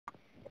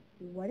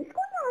What is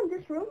going on in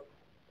this room?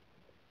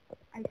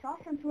 I saw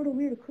some sort of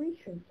weird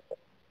creature.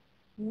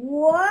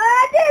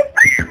 What is...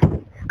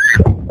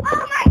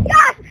 Oh my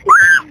god!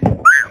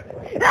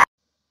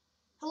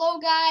 Hello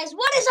guys,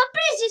 what is up?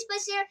 It's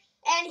GZPlaz here,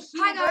 and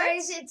Hubert. Hi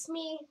guys, it's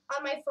me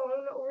on my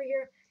phone over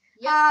here.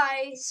 Yep.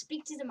 Hi,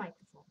 Speak to the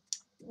microphone.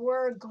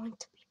 we're going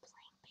to be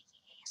playing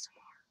Piggy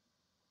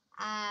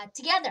ASMR.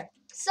 Together.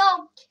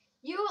 So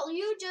you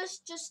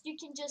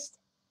can just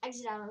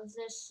exit out of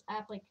this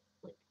app like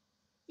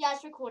yeah,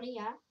 it's recording,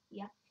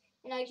 yeah.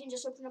 And now you can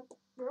just open up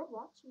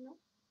Roblox, you know.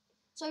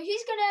 So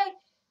he's gonna.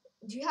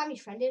 Do you have me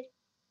friended?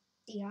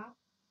 Yeah.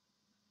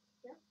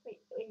 Yeah. Wait,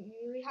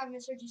 you have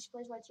Mr.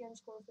 GZPlaz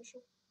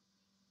 _official.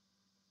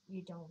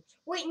 You don't.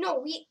 Wait,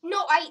 no,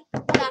 We're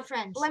not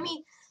friends. let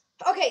me.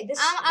 Okay, this.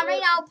 I'm right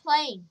now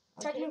playing.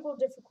 Okay? Technical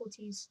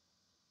difficulties.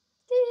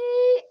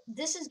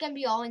 This is gonna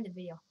be all in the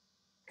video,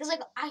 cause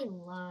like I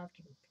love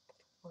giving people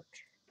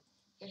torture.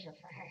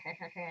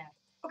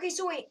 Okay,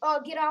 so wait.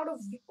 Get out of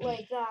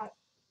like that.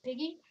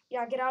 Piggy?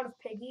 Yeah, get out of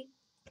Piggy.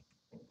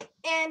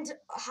 And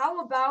how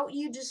about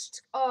you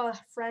just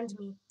friend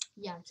me?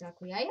 Yeah,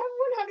 exactly. I have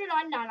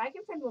 199. I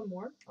can find one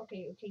more.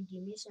 Okay,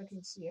 give me so I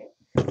can see it.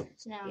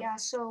 So now, Yeah.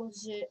 So.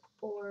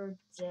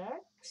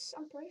 Zordex,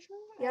 I'm pretty sure.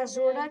 Yeah,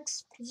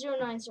 Zordex.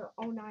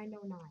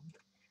 0900909.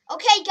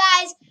 Okay,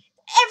 guys,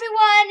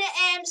 everyone,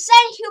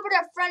 send Hubert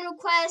a friend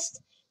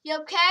request. You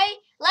okay?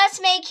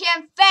 Let's make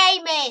him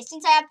famous.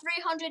 Since I have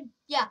 300,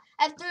 I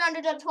have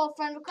 312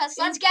 friend requests.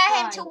 Let's get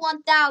him to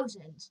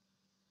 1,000.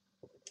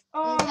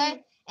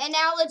 Okay. And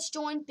now let's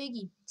join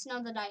Piggy. It's now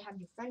that I have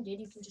you friended,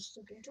 you can just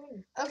simply join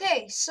me.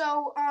 Okay,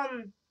 so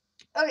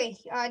okay,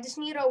 I just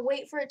need to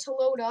wait for it to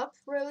load up.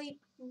 Really?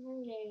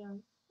 Yeah.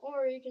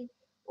 Or you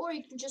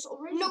can just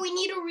already. No, we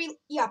need to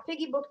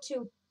Piggy Book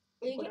 2.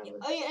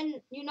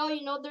 And you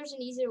know, there's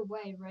an easier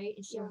way, right?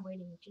 Instead of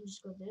waiting, you can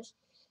just go this.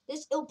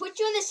 It'll put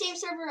you in the same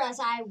server as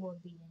I will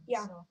be in.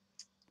 Yeah.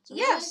 So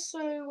Yeah. really,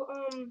 So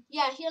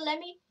yeah. Here, let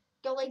me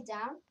go like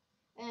down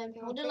and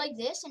hold it like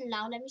this, and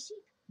now let me see.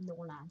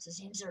 No, not it's the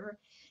same server.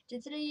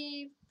 2,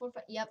 3, 4,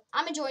 5. Yep,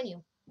 I'm gonna join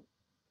you.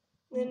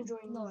 then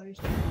join. No worries.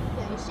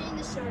 Yeah, you're seeing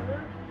the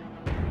server.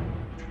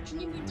 Can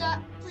you mute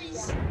that,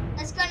 please? Yeah.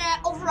 That's gonna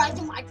override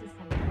the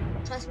microphone.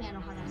 Trust me, I know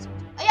how that's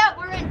going. Oh yeah,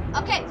 we're in.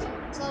 Okay,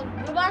 so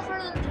without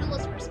further ado,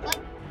 let's press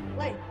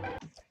play.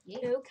 Yeah.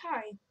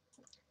 Okay.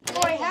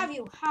 Oh, I have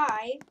you.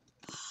 Hi.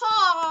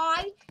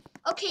 Hi.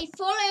 Okay,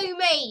 follow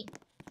me.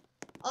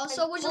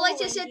 Also, would you like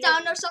to sit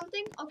down or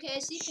something? Okay, I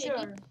see Piggy.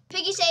 Sure.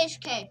 Piggy says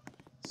okay.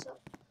 So,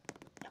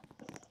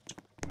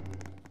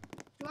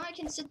 if you want, I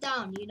can sit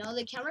down. You know,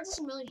 the camera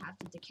doesn't really have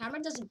to. The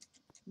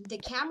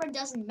camera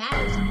doesn't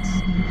matter to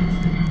us.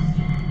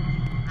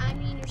 I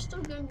mean, you're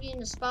still gonna be in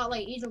the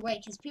spotlight either way,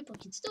 because people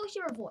can still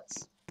hear a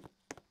voice.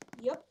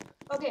 Yep.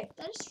 Okay.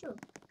 That is true.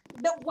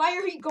 But why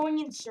are you going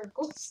in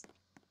circles?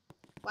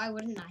 Why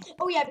wouldn't I?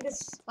 Oh yeah,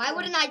 because why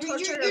wouldn't I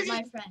torture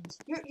my friends?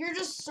 You're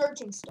just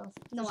searching stuff.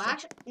 No,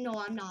 actually, no,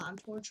 I'm not. I'm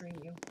torturing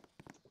you.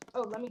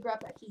 Oh, let me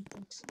grab that key.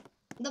 Thanks.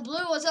 The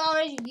blue was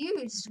already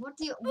used. What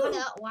do you?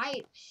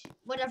 Why?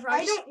 Whatever.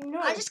 I don't know.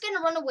 I'm just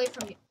gonna run away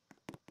from you.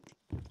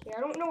 Okay,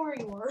 I don't know where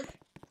you are.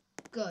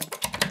 Good,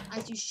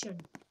 as you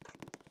should.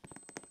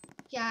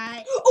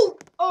 Yeah.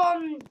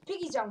 Oh,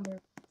 Piggy's down there.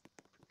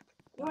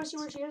 You want to see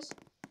where she is?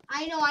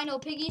 I know.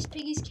 Piggy's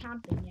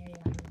camping. Yeah.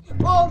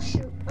 Oh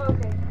shoot.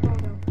 Okay. Oh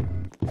no.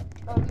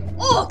 Okay.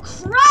 Oh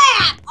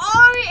crap!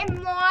 Oh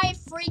my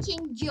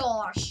freaking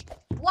gosh!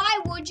 Why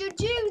would you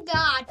do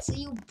that,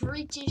 you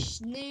British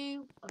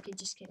noob? Okay,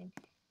 just kidding.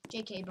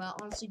 JK,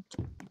 but honestly,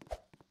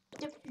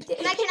 can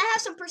I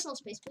have some personal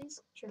space, please?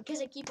 Sure.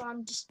 Because I keep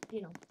on just,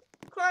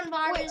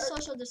 coronavirus,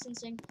 social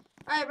distancing.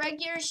 All right, red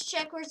gears,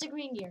 check. Where's the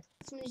green gear?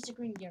 Someone needs the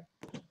green gear.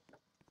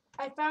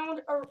 I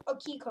found a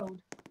key code.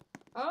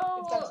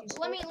 Oh,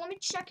 let me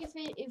check if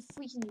we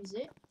can use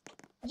it.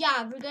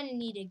 Yeah, we're gonna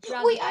need it.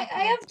 Wait, I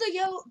have the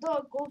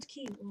gold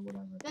key or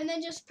whatever. And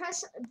then just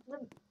press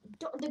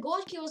the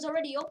gold key was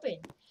already open.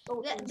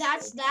 Oh,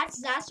 that's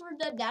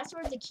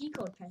where the key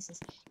code presses.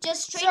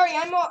 Just straight. Sorry,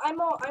 I'm a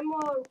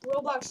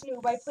Roblox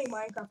noob. I play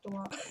Minecraft a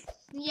lot.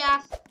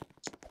 Yeah,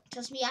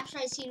 trust me. After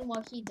I seen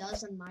what he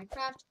does in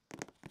Minecraft,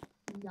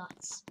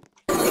 nuts.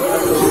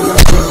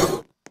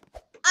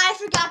 I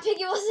forgot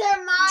Piggy was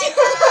there.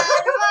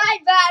 My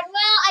bad.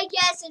 Well, I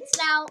guess it's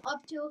now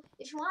up to.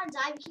 If you want to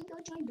die, you can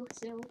go join book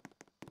 2.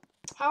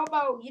 How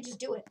about you just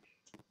do it?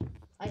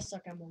 I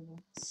suck at mobile,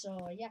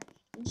 so yeah.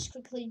 Just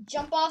quickly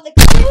jump off the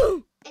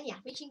cliff, and yeah,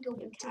 we can go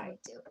book 2.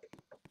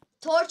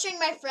 Torturing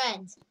my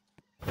friends.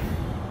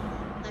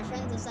 My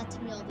friend does that to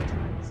me all the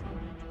time. So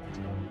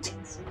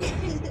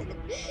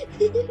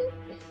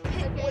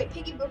okay. Wait,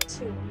 Piggy Book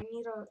 2. We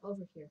need to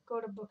over here. Go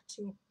to Book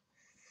 2.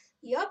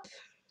 Yup.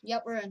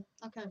 Yep, we're in.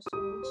 Okay, so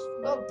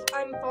oh,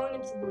 I'm falling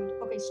into the void.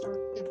 Okay, start.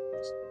 Yeah,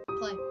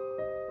 play.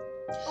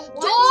 Oh,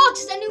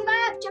 Dogs, the new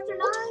map, chapter 9.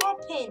 What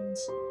happened?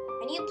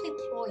 I need to play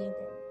Ploy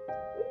again.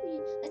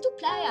 Let's do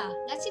player.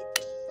 Let's see.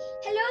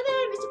 Hello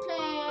there, Mr.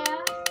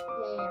 Player.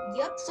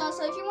 Yeah. Yep. So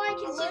if you want,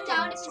 you can sit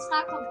down if it's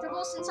not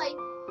comfortable. Since I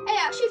Hey,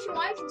 actually, if you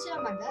want, you can sit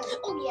on my bed.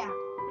 Oh yeah.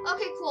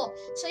 Okay, cool.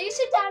 So you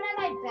sit down at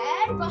my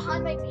bed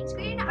behind my green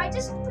screen. I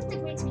just put the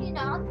green screen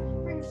on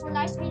for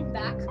nice being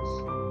back.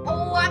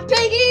 Oh, I'm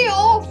Piggy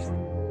off.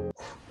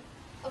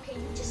 Okay,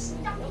 you just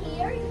sit down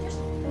here. You just.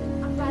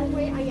 By the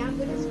way, I am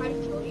gonna try to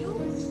kill you.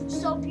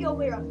 So be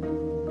aware of it.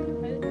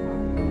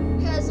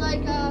 Because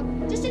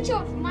just that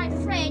you're my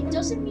friend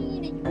doesn't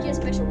mean that you get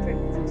special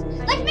privileges.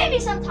 Like maybe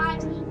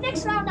sometimes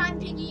next round I'm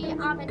Piggy,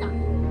 I'm a not.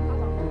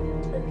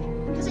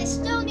 Because I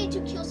still need to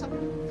kill some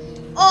people.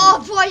 Oh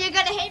boy, you're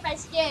gonna hate my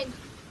skin.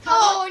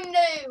 Oh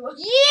no.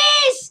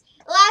 Yes!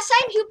 Last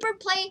time Hubert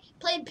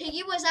played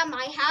Piggy was at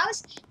my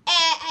house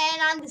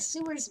and on the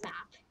sewers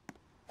map.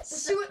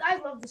 I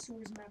love the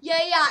sewers map.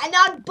 Yeah, and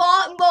on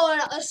bot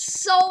mode, a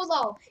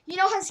solo. You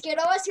know how scared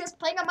I was? He was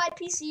playing on my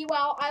PC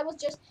while I was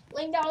just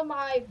laying down on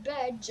my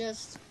bed,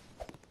 just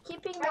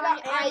keeping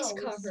my eyes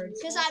covered.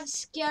 Because I'm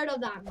scared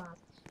of that map.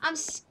 I'm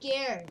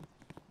scared.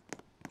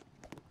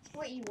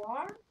 What you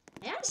are?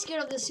 Yeah, I'm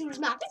scared of the sewers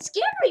map. It's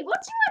scary.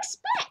 What do you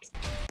expect?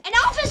 An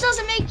office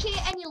doesn't make it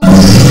any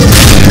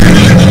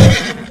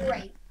less.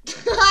 Great.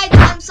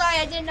 I'm sorry,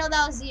 I didn't know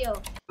that was you.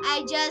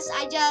 I just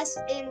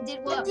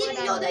did what. I didn't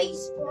what know I that you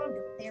spawned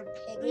up there,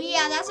 Piggy.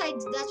 Yeah, that's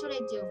what I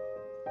do.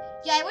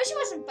 Yeah, I wish it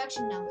was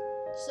infection now.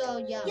 So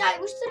yeah. Yeah, I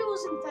wish that it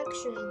was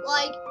infection.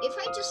 Like if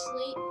I just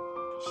sleep,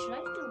 should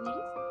I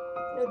delete?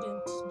 No,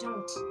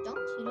 don't.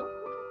 Don't. You know.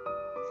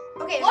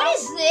 Okay. What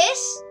is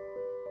this?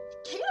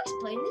 Can you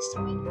explain this to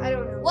me? I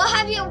don't know.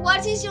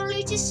 What is your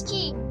latest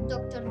scheme,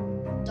 Doctor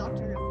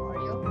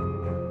Nefario?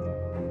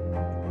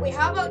 Wait,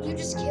 how about you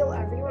just kill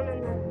everyone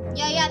and then?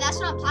 Yeah, that's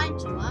what I'm planning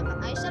to.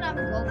 I said I'm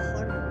gonna go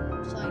for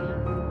so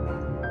yeah.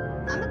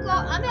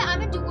 I'm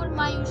gonna do one of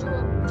my usual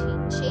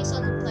routine, chase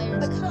other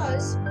players.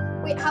 Because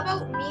wait, how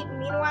about me?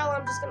 Meanwhile,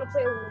 I'm just gonna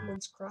play a little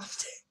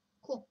Minecraft.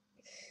 Cool.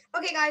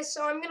 Okay, guys,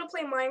 so I'm gonna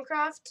play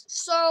Minecraft.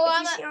 So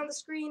If you see on the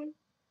screen.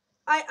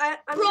 I'm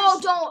Bro,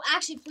 don't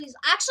actually, please.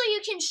 Actually,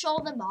 you can show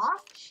them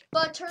off,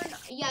 but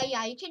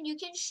yeah. You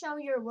can show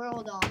your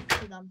world off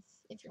to them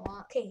if you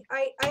want. Okay,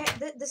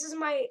 this is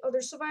my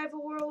other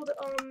survival world.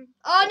 Oh,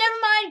 never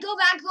mind. Go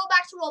back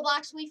to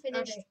Roblox. We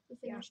finished. Okay, We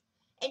finished. Yeah.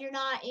 And you're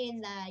not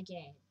in the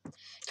game.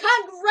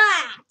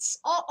 Congrats!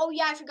 Oh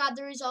yeah, I forgot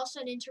there is also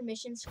an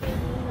intermission screen.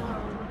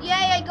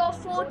 Yeah, I got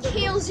 4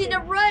 kills in a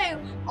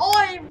row.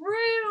 I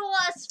rule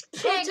us,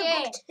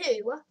 Piggy.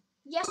 2.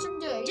 Yes,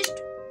 indeed.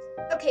 Just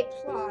okay,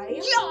 play.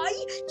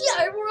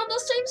 Yay, we're on the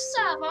same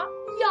server.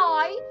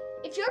 Yay.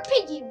 If you're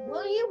Piggy,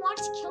 will you want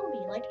to kill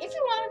me? Like, if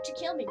you wanted to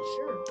kill me,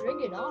 sure,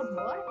 bring it on,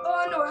 boy.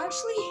 Oh no,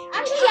 actually,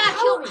 yeah,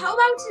 kill me. How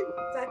about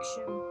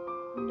infection?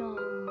 No.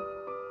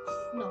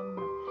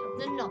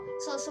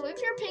 So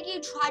if you're Piggy,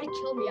 try to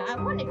kill me. I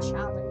want a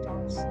challenge,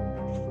 honestly.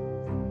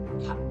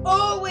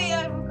 Oh wait,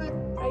 I have a good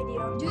idea.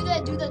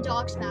 Do the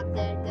dogs map.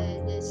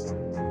 This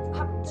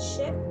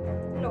ship?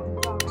 No,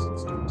 dogs and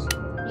stars.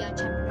 Yeah,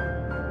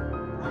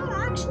 chapter. Oh,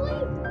 actually.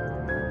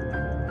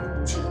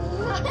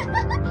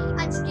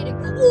 I'm just kidding.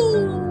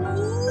 Ooh,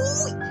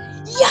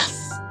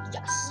 yes.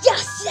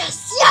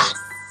 Yes,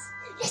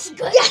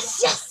 good.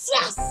 Yes.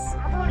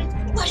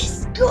 What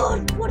is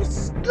good?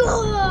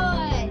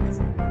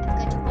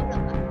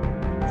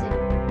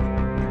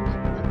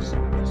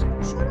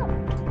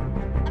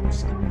 I'm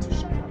just going to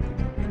shut up.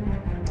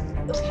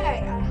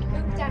 Okay, I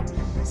hope that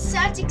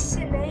Satix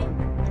in name.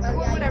 Oh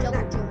yeah, whatever you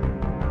that. double.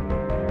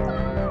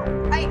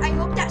 I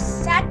hope that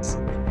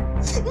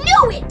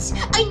knew it!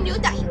 I knew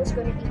that he was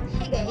going to be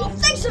Piggy. Oh,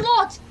 thanks a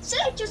lot!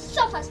 Select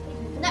yourself as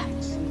Piggy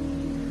next.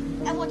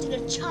 I wanted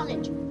a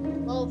challenge.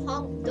 Well,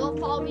 don't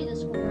follow me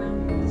this whole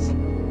round.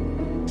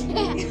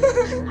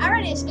 I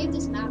already escaped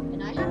this map,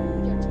 and I have a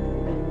video to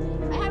prove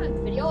it. I have a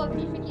video of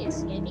me freaking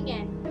escaping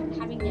and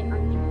having it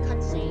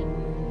cutscene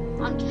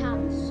on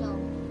cam, so...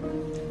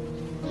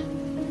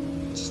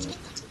 Just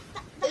get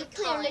that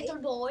clear, little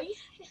boy.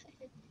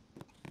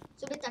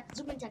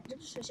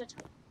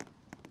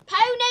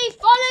 Pony,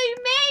 follow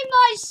me,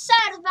 my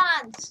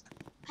servants!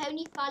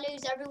 Pony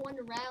follows everyone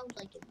around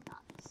like it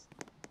does.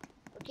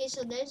 Okay,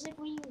 so there's the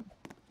green.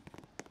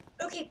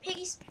 Okay,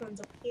 Piggy spawns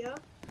up here.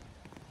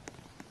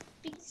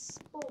 Piggy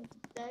spawns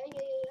there,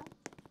 yeah.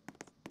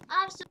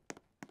 I'm so...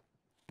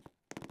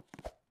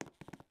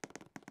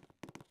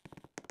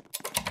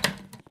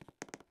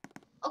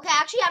 Okay,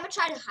 actually, I'm gonna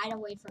try to hide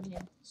away from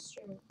him.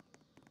 Sure.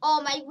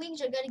 Oh, my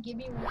wings are gonna give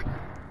me one.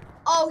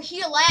 Oh,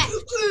 he left.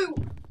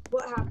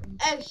 What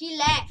happened? Oh, he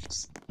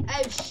left.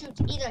 Oh, shoot.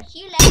 Either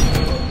he left or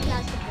he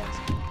has the box.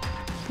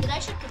 Did I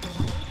shoot the bot?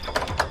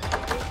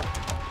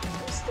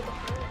 It's the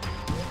behind.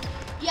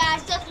 Yeah,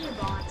 it's definitely a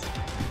bot.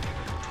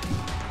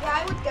 Yeah,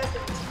 I would guess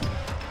it.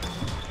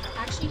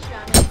 Actually, should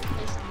I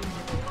play something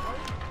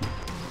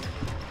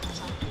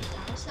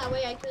down so that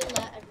way I could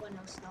let everyone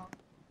else know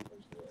who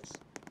he is.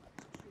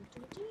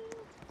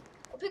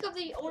 I'll pick up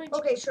the orange.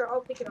 Okay, sure,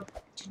 I'll pick it up.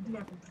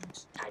 Never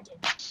mind. I did.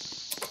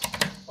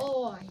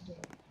 Oh, I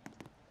did.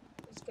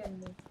 It's getting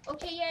me.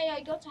 Okay, yeah,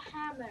 I got a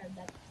hammer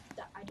that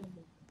I don't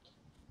need.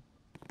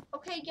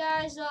 Okay,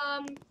 guys,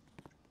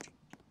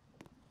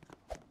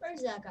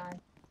 where's that guy?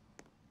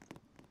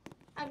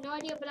 I have no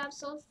idea, but I'm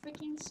so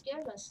freaking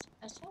scared as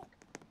heck.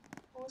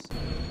 Awesome.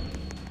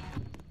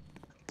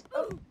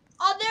 Oh,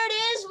 there it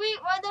is!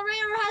 The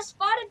raider has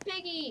spotted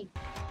Piggy!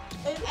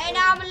 And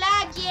I'm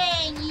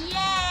lagging!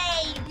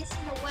 Yay! This is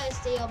the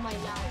worst day of my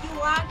life. You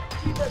lag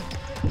to the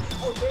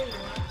oh, there you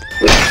are.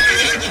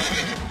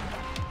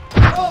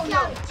 Oh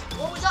no!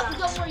 What was that?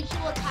 Don't worry, he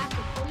will attack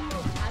him. He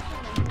will attack him,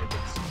 and then he will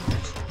get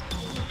smashed.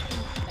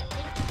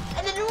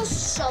 And then he will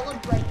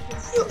celebrate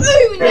his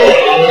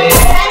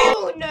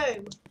Oh no!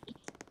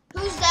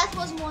 Whose death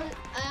was more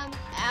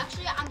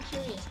actually I'm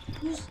curious.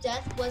 Whose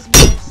death was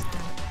more sad?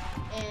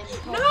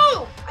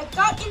 No! I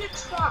got in a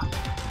trap.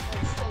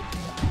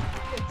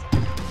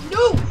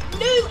 No!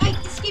 I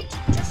escaped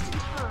just in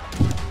time.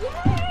 Yay!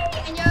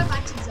 And you're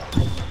back to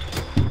zone.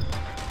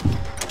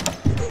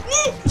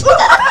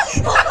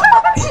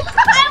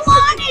 I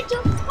wanted to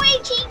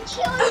freaking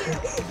kill you!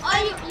 Oh,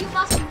 you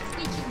must be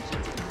freaking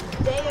kidding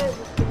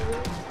me.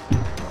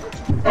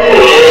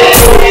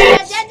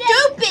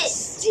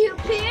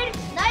 Stupid!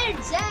 Now you're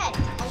dead!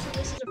 Also,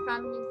 this is a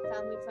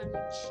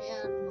family-friendly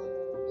channel.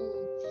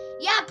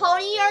 Yeah,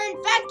 Pony, you're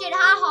infected!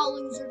 Haha,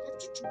 loser.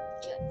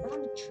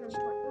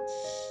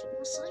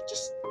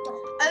 Just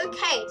stop.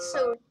 Okay, so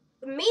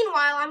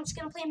meanwhile, I'm just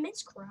gonna play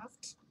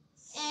Minecraft.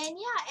 And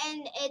yeah,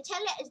 and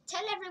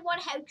tell everyone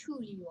how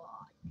cool you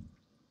are.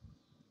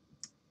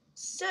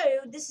 So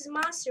this is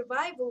my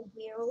survival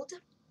world.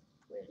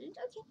 Okay.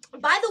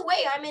 By the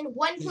way, I'm in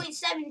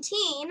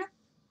 1.17.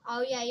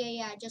 Oh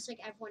yeah. Just like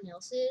everyone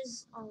else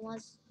is.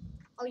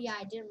 Oh yeah,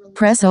 I didn't really.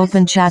 Press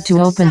open chat to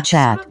open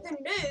chat.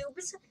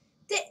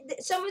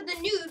 Some of the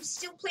noobs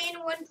still playing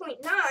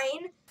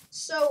 1.9.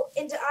 So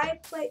and I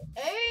play.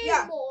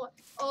 Yeah.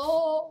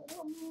 Oh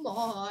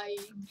my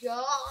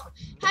god.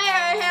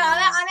 Hey,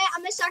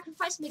 I'm gonna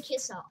sacrifice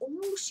Mikissa.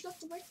 Oh, she got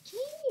the red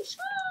keys.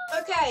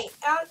 Okay,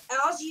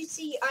 as you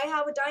see, I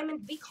have a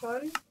diamond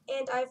beacon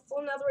and I have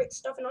full netherite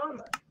stuff and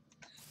armor.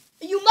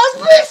 You must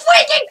be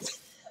freaking!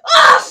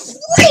 Oh,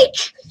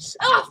 freak!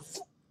 Oh,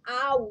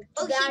 ow.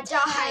 Oh, that he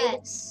died.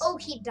 hurts. Oh,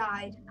 he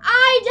died.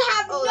 I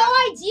have no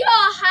idea.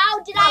 How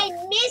did I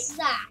miss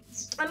that?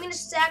 I'm gonna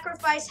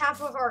sacrifice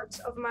half a heart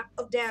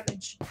of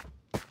damage.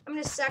 I'm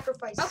gonna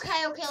sacrifice.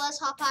 Okay, let's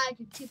hop out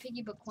to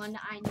Piggy BUT 1.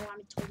 I know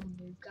I'm a total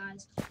noob,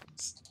 guys.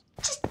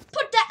 Just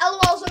put the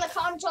LOLs in the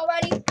comments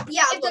already.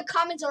 Yeah, if the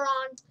comments are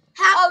on.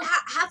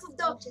 Half of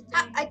the.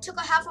 I took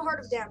a half a heart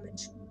of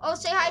damage. Oh,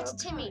 say hi to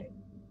Timmy.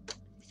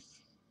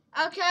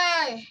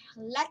 Okay,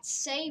 let's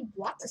say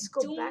what Let's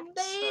go back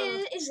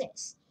is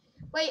this?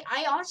 Wait,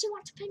 I honestly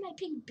want to play my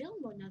Piggy build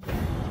mode now.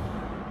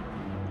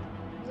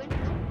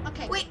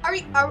 Okay. Wait,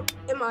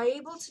 am I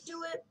able to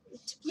do it?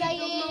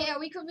 Yeah.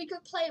 We could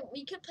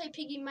play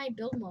Piggy in my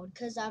build mode.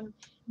 Cause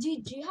do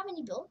you have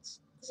any builds?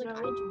 Cause like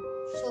No. I do.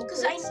 So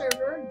Cause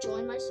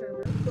join my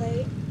server.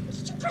 Play.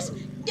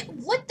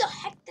 What the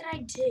heck did I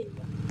do?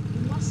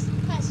 You must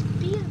press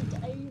build.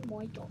 Oh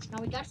my gosh! Now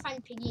we gotta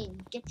find Piggy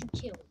and get you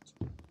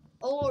killed.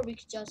 Or we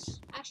could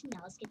just actually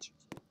now let's get you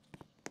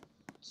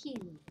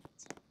killed.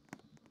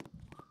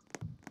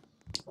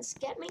 Let's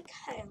get me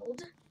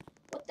killed.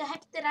 What the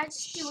heck did I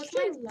just do with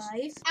my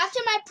life? After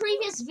my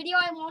previous video,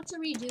 I want to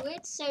redo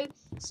it. So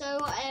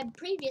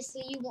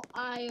previously,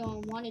 I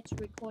wanted to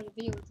record a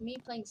video with me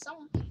playing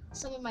some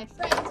of my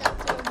friends.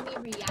 After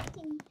me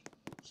reacting,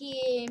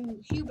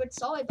 Hubert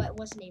saw it but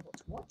wasn't able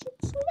to watch it.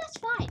 So that's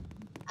fine.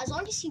 As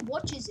long as he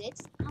watches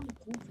it, I'm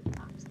cool for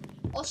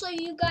that. Also,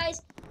 you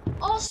guys.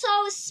 Also,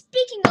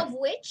 speaking of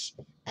which,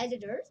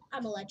 editors,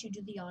 I'm gonna let you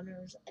do the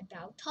honors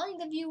about telling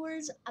the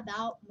viewers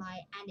about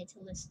my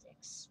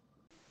analytics.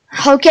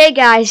 Okay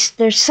guys,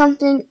 there's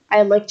something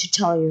I'd like to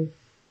tell you.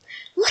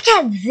 Look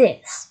at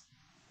this.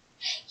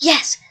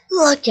 Yes,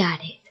 look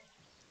at it.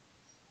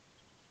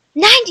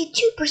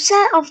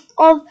 92%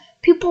 of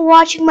people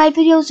watching my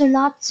videos are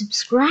not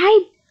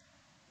subscribed.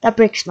 That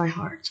breaks my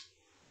heart.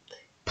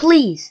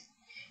 Please,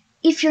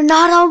 if you're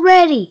not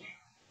already,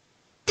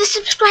 the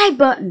subscribe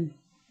button.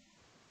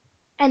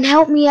 And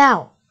help me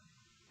out.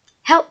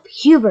 Help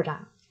Hubert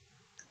out.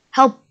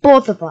 Help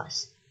both of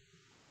us.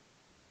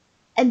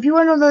 And be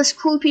one of those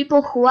cool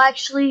people who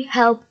actually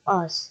help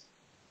us.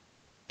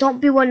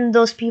 Don't be one of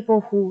those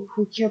people who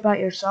care about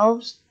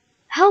yourselves.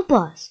 Help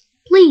us,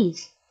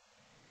 please.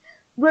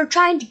 We're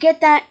trying to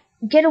get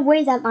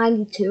away that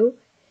 92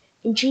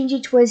 and change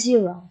it to a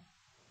 0.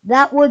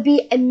 That would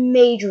be a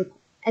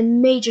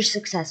major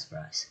success for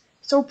us.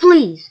 So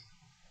please,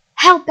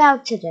 help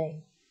out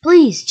today.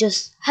 Please,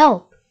 just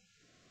help.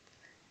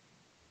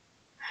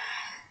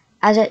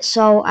 As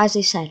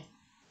I said,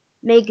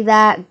 make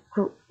that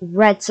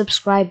red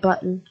subscribe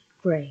button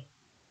gray.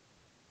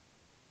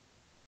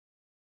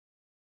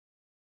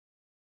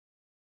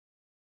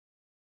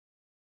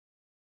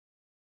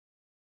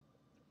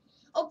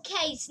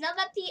 Okay, so now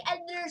that the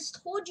editors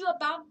told you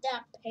about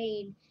that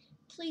pain,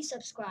 please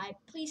subscribe.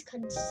 Please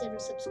consider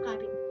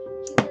subscribing.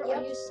 Hubert,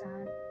 are you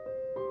sad?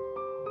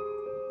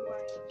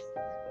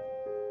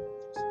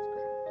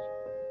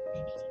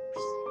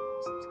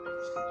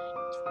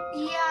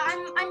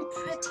 Yeah, I'm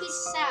pretty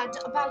sad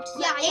about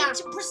the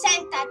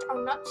 8% that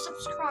are not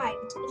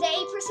subscribed. The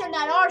 8%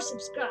 that are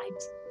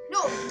subscribed.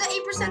 No, the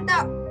 8%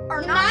 that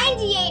are The not.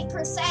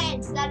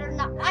 98% that are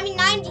not. I mean,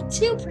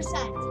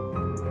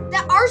 92%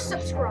 That are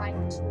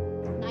subscribed.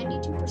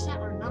 92%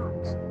 are not.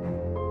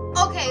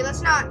 Okay,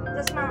 let's not.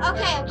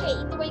 Okay.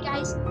 Either way,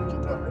 guys.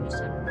 Hubert, are you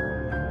sad?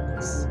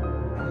 Yes.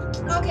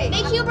 Okay.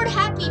 Make Hubert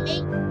happy.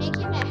 Make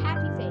him a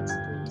happy face,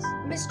 please.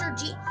 Mr.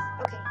 G.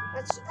 Okay,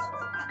 let's.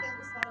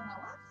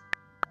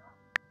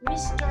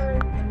 Mr.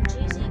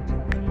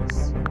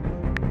 GZPlaz.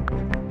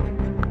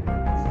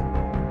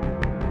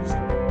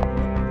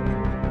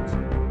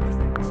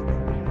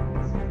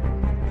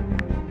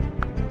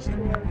 That should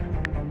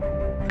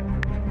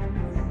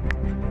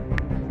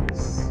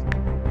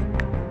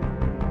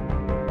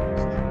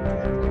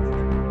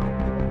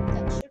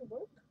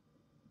work.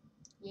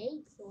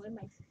 Yay! So am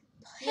I.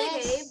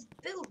 Hey,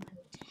 build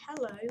mode.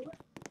 Hello.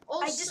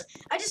 Also,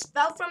 I just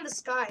fell from the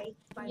sky.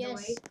 By the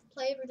way.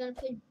 Player, we're gonna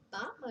play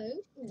bot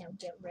mode. Now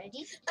get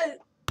ready.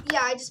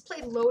 Yeah, I just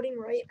played loading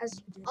right as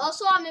you did.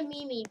 Also, I'm a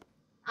Mimi.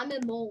 I'm a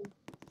mole.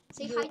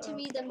 Say You hi to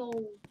me, the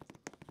mole.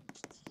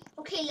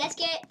 Okay, let's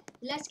get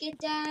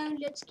down.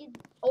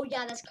 Oh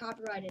yeah, that's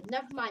copyrighted.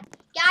 Never mind,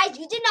 guys.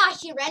 You did not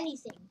hear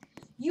anything.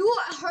 You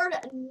heard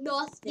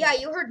nothing. Yeah,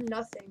 you heard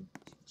nothing.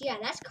 Yeah,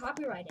 that's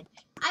copyrighted.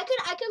 I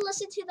could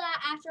listen to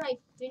that after I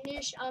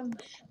finish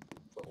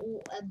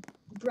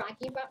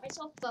bragging about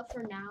myself. But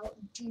for now,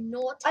 do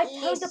not I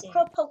listen. heard the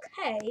purple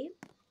K.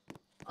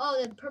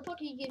 Oh, the purple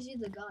key gives you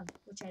the gun,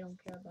 which I don't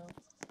care about.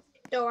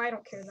 No, I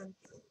don't care then.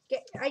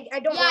 I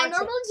don't Yeah, I want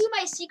normally it. do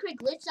my secret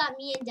glitch that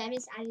me and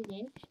Demis added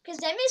in. Because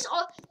Demis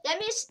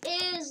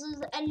is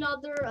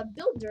another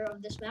builder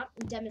of this map.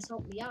 And Demis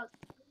helped me out.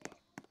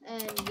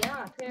 And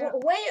yeah,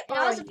 apparently. Wait, And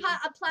I was a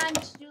plan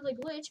to do the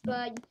glitch,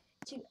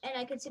 and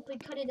I could simply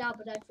cut it out,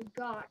 but I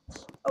forgot.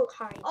 Oh,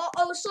 hi. Wait.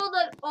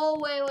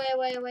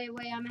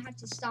 I'm gonna have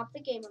to stop the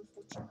game,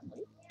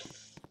 unfortunately.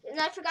 And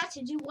I forgot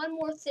to do one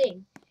more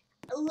thing.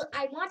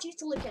 I want you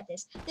to look at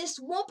this. This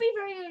won't be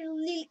very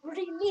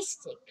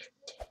realistic.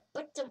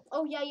 But,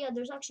 oh yeah,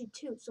 there's actually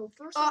two. So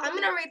first, I'm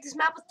gonna rate this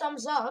map a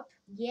thumbs up.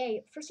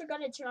 Yay. First, we're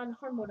gonna turn on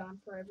hard mode on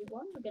for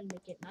everyone. We're gonna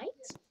make it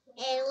night.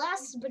 And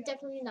last, but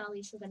definitely not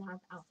least, we're gonna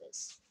have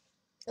Alphys.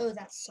 Oh,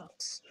 that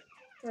sucks.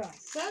 For us.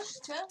 Chcesz,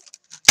 czy?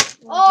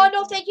 Oh,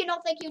 no, thank you. A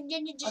ty?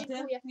 Nie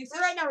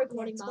We're right now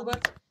recording, chcesz? Mom.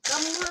 Zobacz.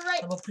 We're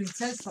right. No bo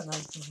princesa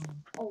nam to.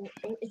 Oh,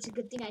 it's a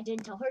good thing I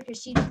didn't tell her because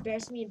she'd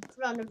embarrass me in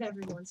front of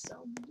everyone.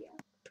 So, yeah.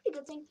 Pretty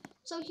good thing.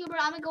 So, Hubert,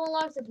 I'm gonna go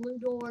along with the blue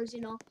doors, you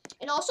know.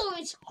 And also,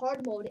 it's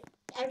hard mode.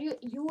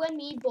 You and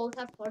me both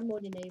have hard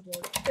mode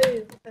enabled.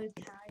 Oh,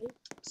 okay.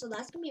 So,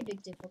 that's gonna be a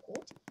big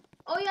difficult.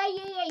 Oh, yeah.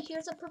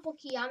 Here's a purple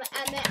key. I'm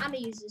gonna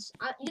use this.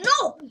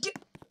 No!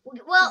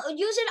 Well,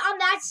 use it on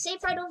that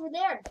safe right over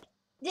there.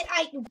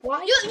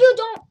 Why? You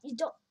don't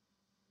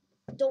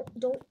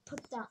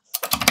put that.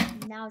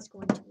 Now it's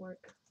going to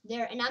work.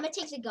 There, and I'm gonna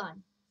take the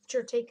gun.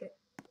 Sure, take it.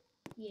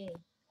 Yay.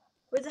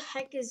 Where the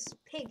heck is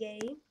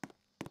Piggy?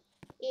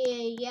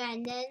 Yeah,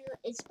 and then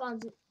it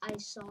spawns. I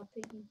saw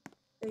Piggy.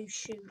 Oh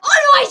shoot. Oh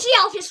no, I see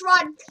Alphys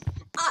run.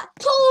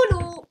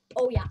 Total.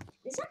 Oh yeah.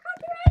 Is that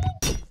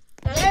copyrighted?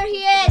 There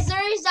he is.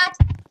 There is that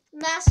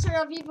master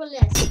of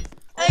evilness.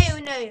 Oh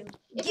no.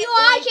 If you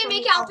want, I can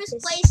make Alphys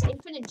place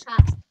infinite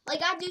traps.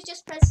 Like I do,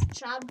 just press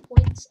trap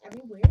points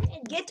everywhere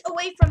and Get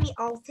away from me,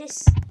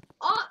 Alphys.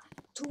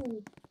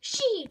 to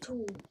she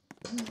to.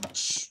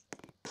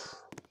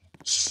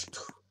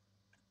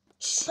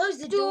 Close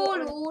the door.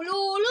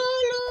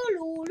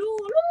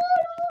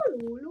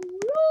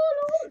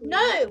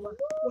 No.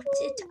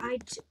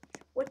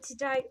 What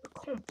did I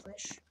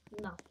accomplish?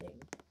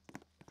 Nothing.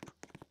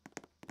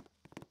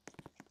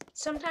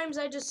 Sometimes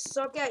I just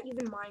suck at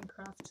even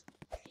Minecraft.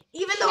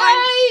 Even though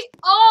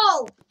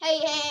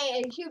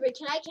Hey, Hubert,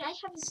 can I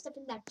have you step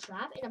in that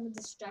trap and I'm gonna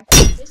distract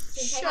you with this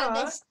since I have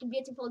this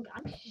beautiful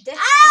gun?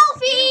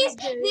 Alphys!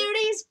 There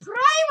is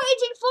prey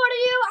waiting for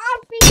you,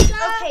 Alphys!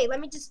 Okay, let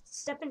me just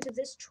step into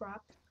this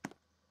trap.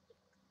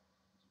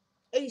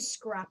 Oh,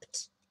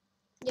 scrapped.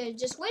 Yeah,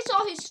 just waste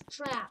all his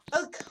traps.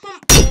 Oh, come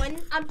on.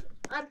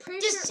 I'm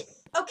pretty sure.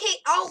 Okay,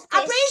 Alphys.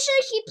 I'm pretty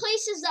sure he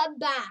places them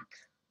back.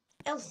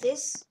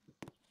 Alphys.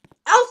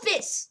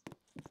 Alphys!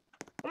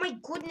 Oh my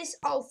goodness,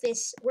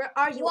 Alphys. Where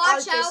are you,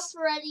 Watch Alphys? out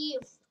for any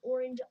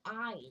orange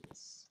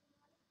eyes.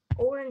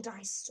 Orange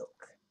eyes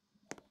suck.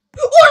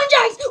 Orange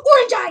eyes!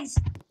 Orange eyes!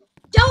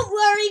 Don't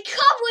worry,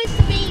 come with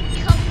me.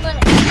 Come, my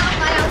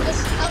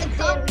Alphys.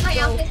 Come, my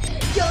Alphys.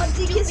 You're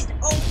stupid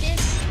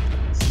Alphys.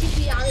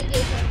 Stupid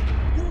alligator.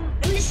 I'm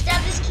gonna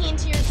stab this key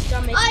into your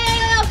stomach.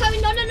 Oh,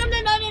 coming. No.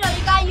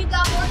 You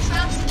got more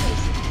traps in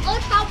this.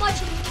 Look how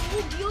much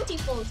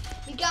beautiful.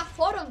 You got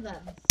 4 of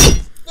them.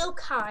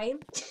 Okay.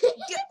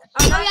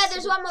 Oh yeah,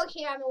 there's one more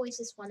here. I'm gonna waste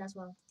this one as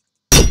well.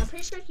 I'm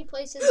pretty sure he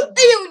places. Oh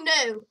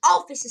no!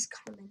 Alphys is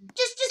coming.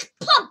 Just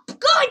pump.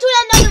 Go into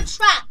another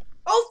trap.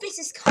 Alphys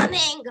is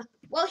coming.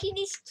 Well, he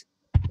needs.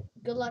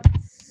 Good luck.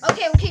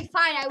 Okay,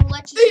 fine. I will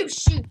let you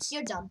shoot.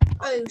 You're done.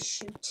 Oh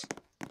shoot.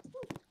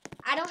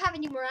 I don't have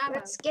any more ammo.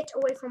 Let's get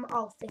away from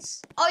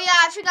office. Oh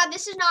yeah, I forgot.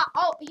 This is not.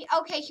 Oh,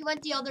 okay. He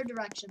went the other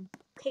direction.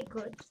 Okay,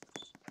 good.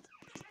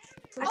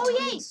 Oh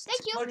yay!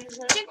 Thank you.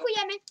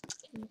 Dziękujemy.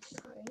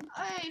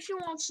 If you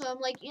want some,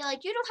 like you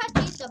don't have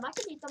to eat them. I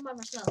can eat them by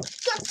myself.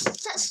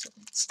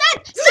 Step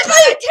on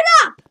the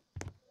trap.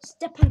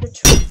 Step on the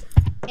trap.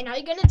 And now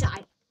you're gonna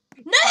die.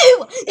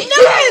 No! I'm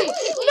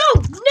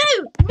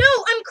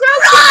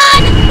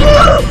crouching!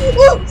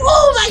 Run!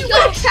 Oh my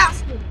god!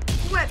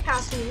 He went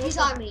past me. He's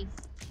on me.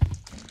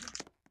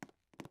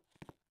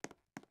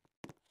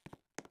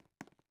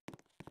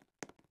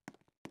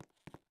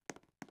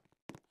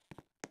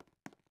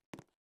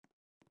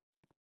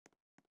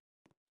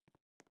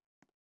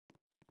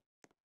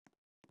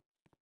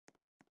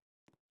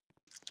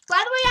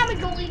 By the way, I'm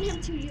gonna lead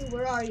him to you.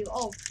 Where are you?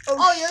 Oh,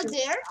 you're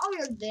there. Oh,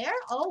 you're there.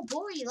 Oh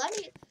boy, let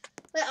me.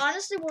 Wait,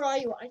 honestly, where are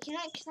you? Can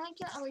I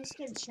get at least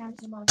get a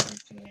chance of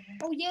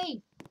Oh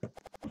yay!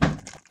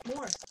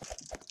 More.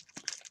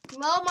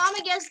 Well,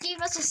 Mama guess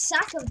gave us a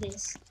sack of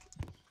this.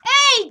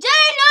 Hey, no!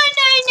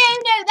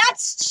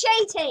 That's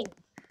cheating.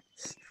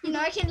 You know,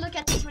 I can look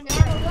at this one now.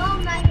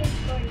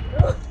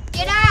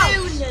 Get out!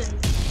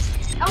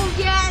 Oh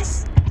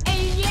yes!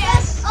 And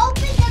yes!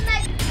 Open the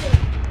magazine.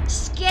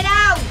 Just get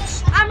out!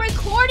 I'm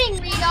recording,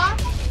 Rita.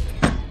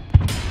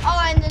 Oh,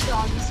 and the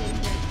dog is in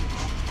here.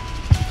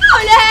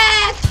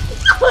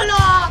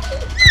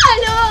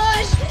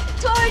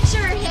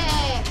 Torture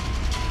him!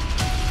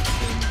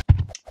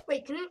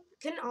 Wait,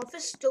 can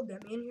Office still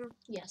get me in here?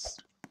 Yes.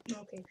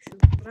 Okay,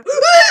 shoot.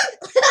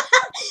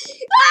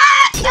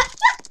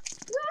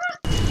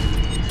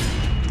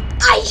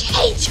 I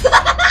hate you!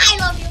 I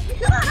love you!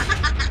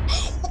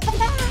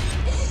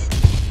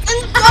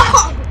 And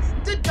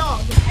the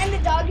dog! And the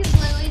dog is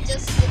literally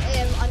just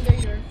under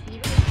your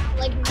feet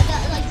right now.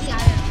 Like the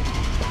iron.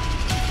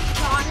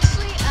 But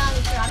honestly,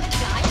 if you're on the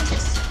die,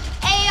 just...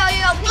 Hey, yo,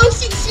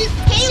 She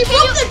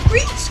broke the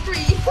green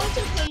screen! Oh,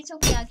 it's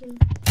okay, I can...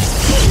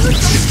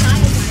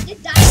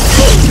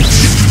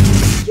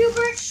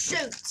 Hubert,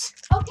 shoot!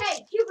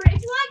 Okay, Hubert,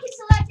 if you like a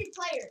selected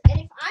player, and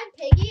if I'm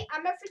Piggy,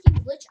 I'm gonna freaking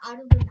glitch out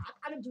of the map.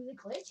 I'm gonna do the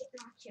glitch,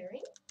 not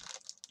caring.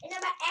 And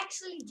I'm gonna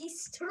actually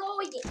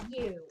destroy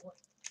you.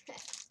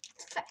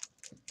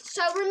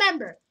 So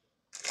remember,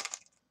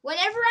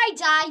 whenever I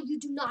die, you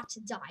do not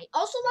die.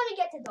 Also, let me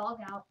get the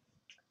dog out.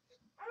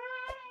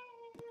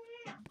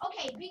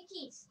 Okay, big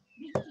keys.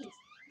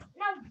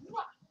 Now,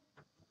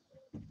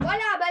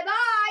 voila,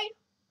 bye-bye.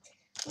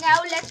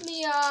 Now, let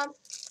me,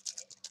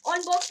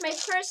 unbox my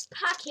first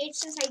package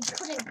since I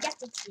couldn't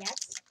get it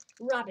yet.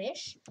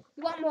 Rubbish.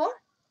 You want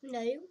more? No.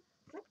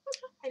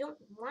 I don't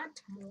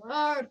want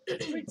more.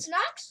 Fruit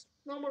snacks?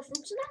 No more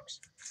fruit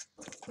snacks?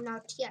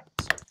 Not yet.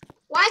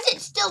 Why is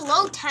it still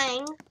low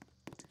tang?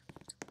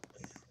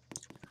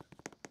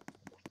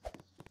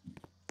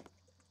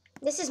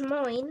 This is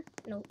mine.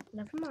 No,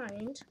 never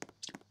mind.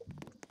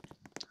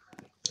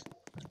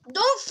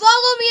 Don't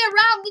follow me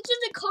around. This is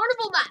a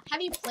carnival map.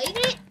 Have you played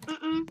it?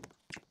 Mm-mm.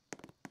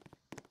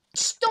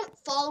 Just don't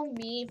follow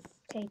me.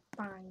 Okay,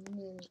 fine.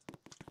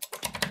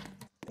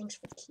 Thanks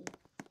for the key.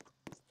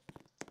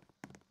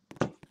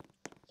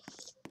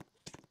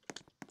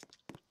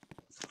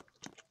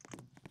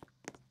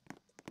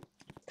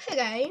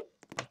 Piggy.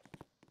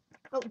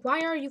 Oh,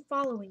 why are you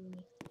following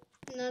me?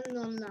 No.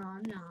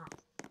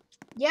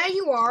 Yeah,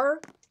 you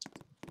are.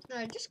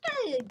 No, just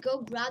gotta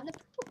go grab the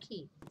purple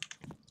key.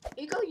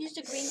 You go use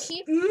the green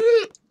key.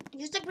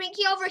 Use the green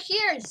key over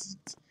here.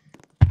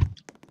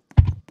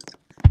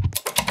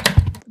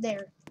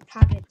 There,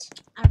 have it.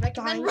 I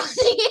recommend running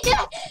it.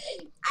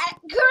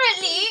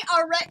 Currently,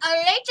 our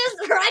latest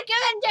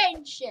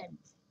recommendation.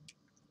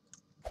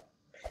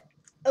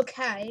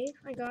 Okay,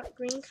 I got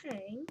green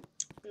cane.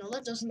 No,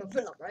 that doesn't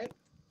open up, right?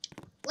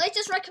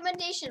 Latest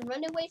recommendation: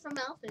 run away from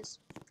alphas.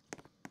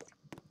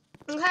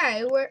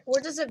 Okay, where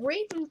does a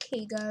green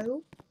key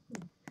go?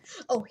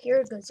 Oh,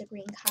 here goes a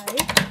green key.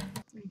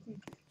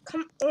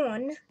 Come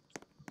on.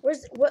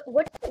 Where's what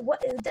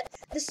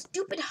the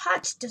stupid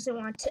hutch doesn't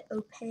want to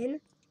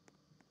open.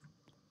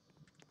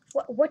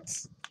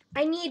 What's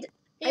Can you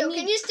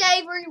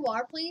stay where you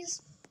are,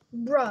 please?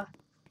 Bro.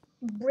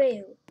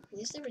 Can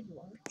you stay where you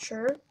are?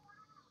 Sure.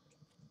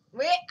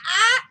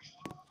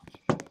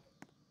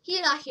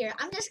 He's not here.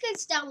 I'm just gonna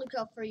stand look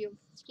out for you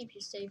to keep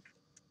you safe.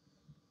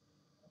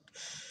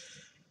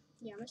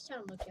 Yeah, I'm gonna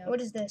stand look out.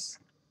 What is this?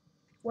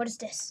 What is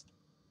this?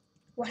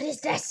 What is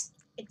this?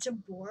 It's a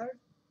boar.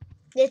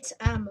 It's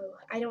ammo.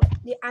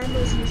 The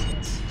ammo's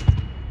useless.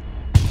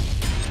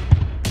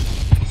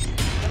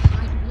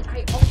 Behind me,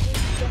 I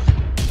almost got you.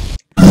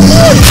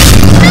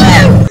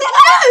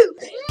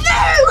 No!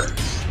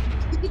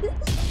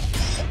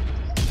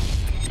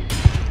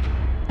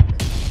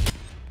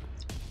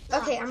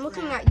 Okay, I'm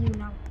looking at you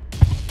now.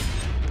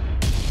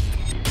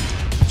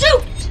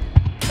 Shoot!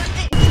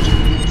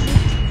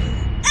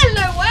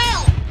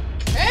 LOL!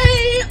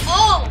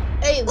 K.O.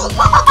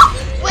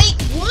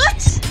 Wait,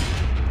 what?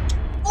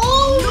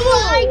 Oh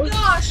my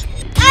gosh!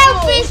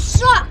 Everything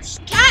sucks!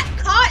 Cat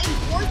caught in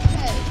 4K.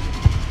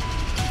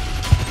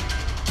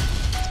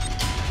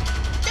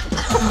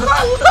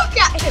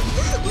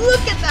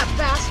 Look at that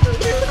bastard.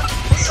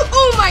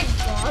 Oh my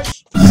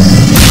gosh.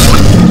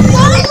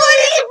 What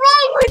is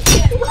wrong with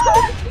it?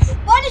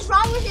 What is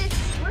wrong with his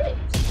script?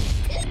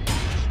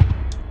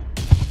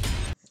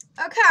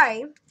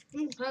 Okay.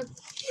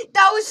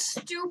 That was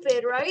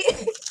stupid, right?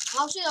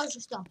 Actually, that was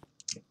just dumb.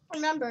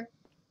 Remember,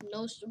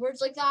 no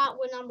words like that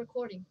when I'm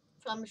recording.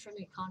 From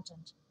your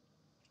content.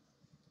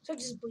 So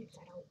just bleep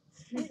that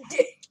out.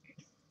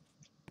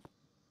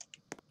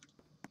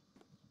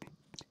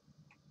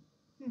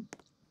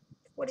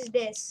 What is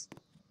this?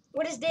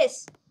 What is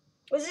this?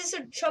 Was this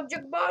a chug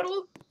jug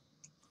bottle?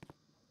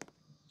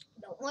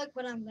 Don't look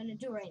what I'm gonna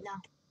do right now.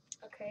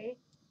 Okay.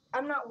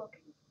 I'm not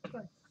looking.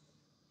 Good.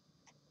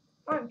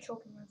 I'm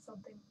choking on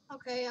something.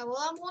 Okay, well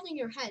I'm holding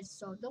your head,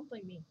 so don't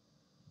blame me.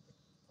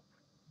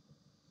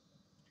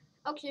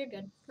 Okay, you're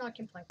good. No, I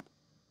can play.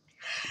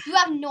 You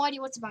have no idea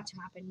what's about to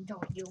happen,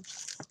 don't you?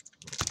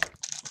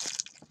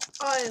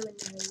 Oh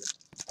no.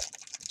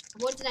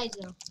 What did I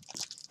do?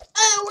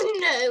 Oh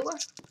no.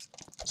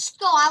 Just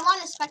go. I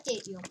want to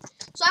spectate you.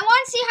 So I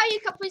want to see how you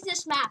complete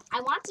this map.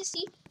 I want to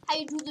see how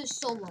you do this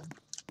solo.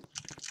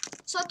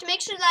 So to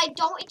make sure that I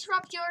don't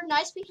interrupt your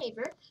nice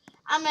behavior,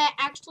 I'm gonna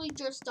actually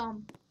just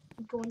go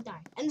and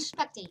die and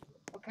spectate you.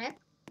 Okay?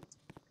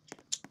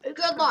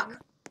 Good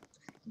luck.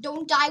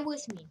 Don't die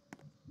with me.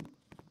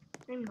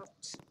 I'm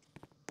not.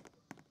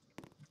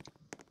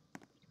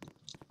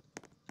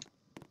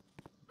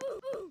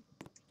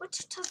 What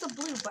does the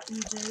blue button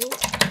do?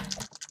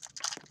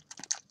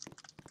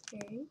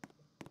 Okay.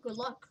 Good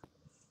luck.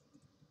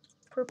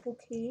 Purple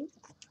key.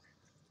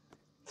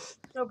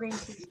 No, green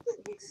key.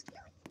 Thanks.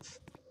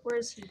 Where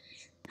is he?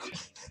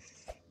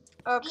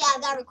 Okay. Yeah,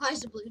 that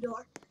requires the blue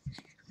door.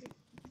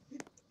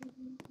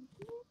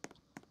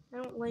 I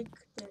don't like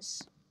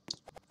this.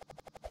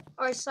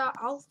 Oh, I saw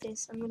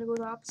Alphys. I'm gonna go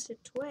the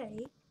opposite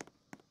way.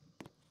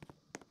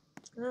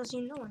 Because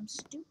you know I'm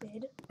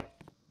stupid.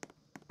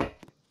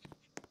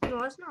 No,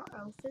 that's not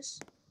Alphys.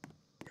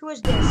 Who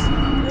is this?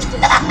 Who is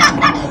this?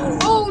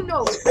 Oh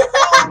no!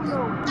 Oh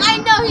no! I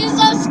know, he's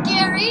so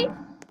scary.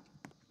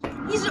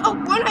 He's a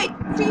one-eyed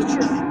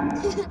creature.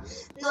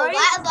 No, Right?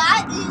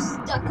 that is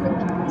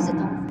Dakota. He's a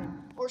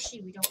dolphin. Or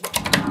she, we don't know.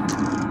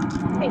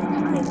 Hey,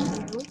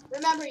 thank you.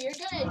 Remember, you're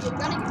gonna get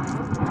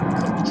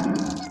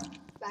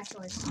bad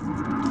choice.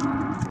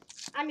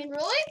 I mean,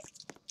 really?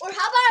 Or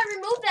how about I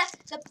remove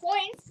the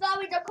points so that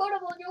way Dakota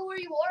will know where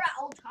you are at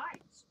all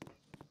times?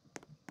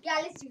 Yeah,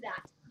 let's do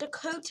that.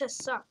 Dakota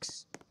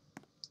sucks.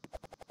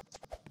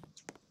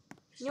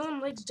 No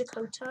one likes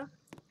Dakota.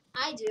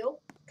 I do,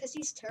 because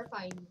he's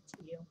terrifying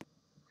to you.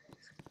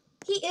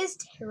 He is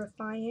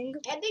terrifying.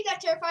 Anything that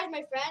terrifies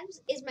my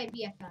friends is my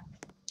BFF.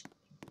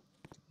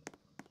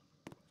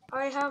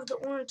 I have the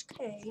orange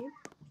K,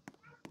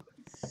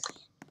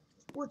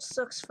 which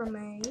sucks for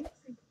me.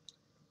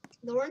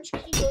 The orange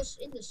key goes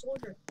in the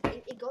soldier.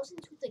 It goes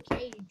into the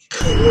cage.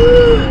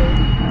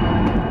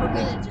 We're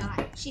gonna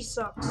die. She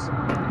sucks.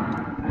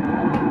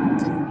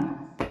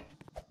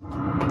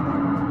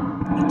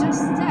 You just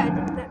said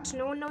that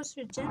no one knows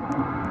your gender.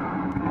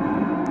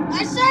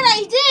 I said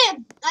I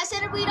did. I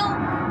said we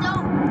don't.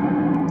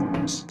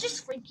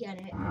 Just forget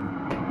it.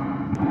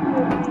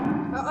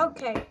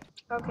 Okay.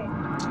 Okay.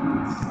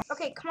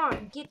 Okay, come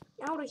on. Get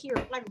out of here.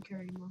 I don't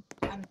care anymore.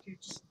 I don't care.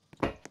 Just.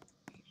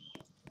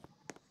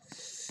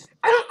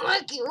 I don't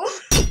like you.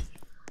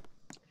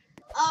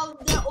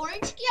 The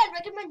orange key I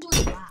recommend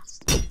doing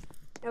last.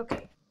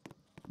 Okay.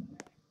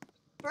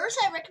 First,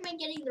 I recommend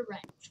getting the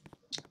red.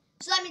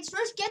 So that means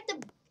first get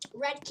the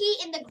red key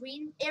in the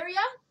green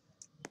area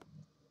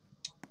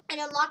and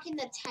unlocking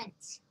the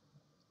tent.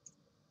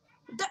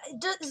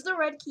 Is the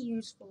red key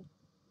useful?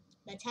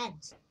 The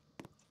tent.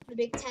 The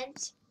big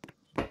tent.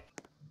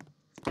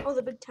 Oh,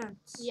 the big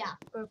tents. Yeah.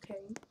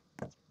 Okay.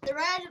 The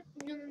red,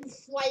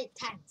 white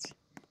tent.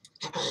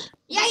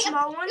 Yeah, The yeah.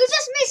 small one? You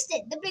just missed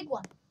it. The big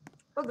one.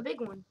 Oh, the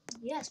big one.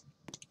 Yes.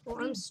 Well,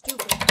 I'm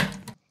stupid.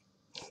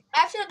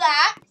 After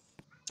that,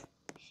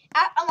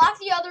 unlock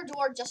the other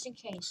door just in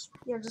case.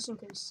 Yeah, just in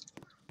case.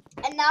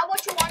 And now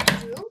what you want to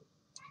do,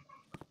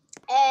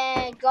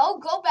 and go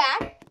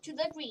back to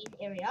the green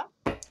area.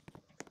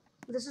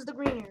 This is the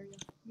green area.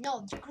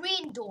 No, the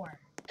green door.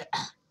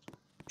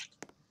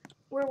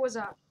 Where was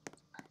that?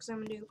 Because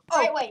I'm gonna do.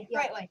 Right way, yeah.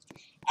 right way.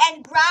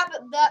 And grab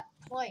the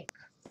plank.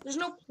 There's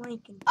no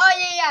plank in. Oh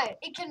yeah.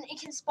 It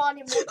can spawn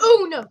in more.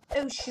 Oh no!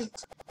 Oh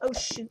shoot! Oh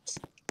shoot!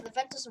 The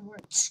vent doesn't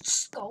work.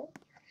 Go.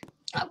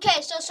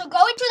 Okay, so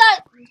go into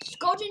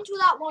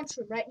that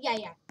lunchroom, right?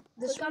 Yeah.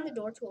 This Click on the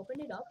door to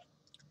open it up.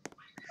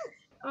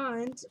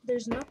 And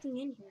there's nothing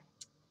in here.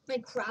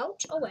 And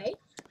crouch away.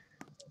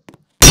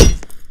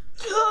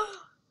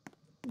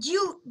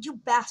 You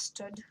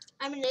bastard!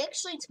 I mean,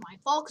 actually, it's my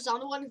fault because I'm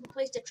the one who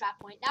placed the trap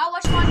point. Now,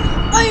 what you want to do?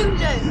 Oh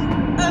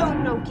no! Oh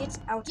no! Get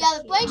out! Yeah,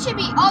 of the plank should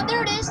be. Oh,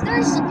 there it is.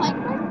 There's the plank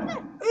right over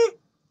there.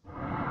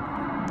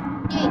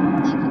 Yay!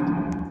 Thank you.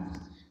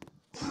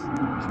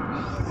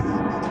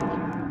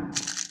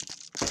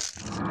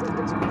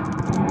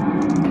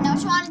 Now,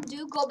 what you want to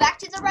do? Go back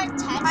to the red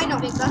tent. I know.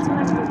 That's what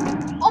I'm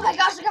doing. Oh my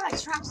gosh! Look at my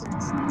traps in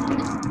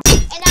this.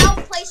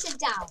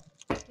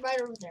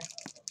 right over there.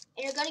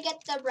 And you're gonna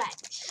get the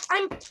wrench.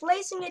 I'm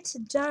placing it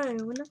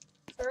down.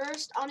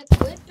 First,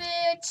 unequip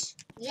it.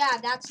 Yeah,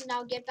 that's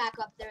now get back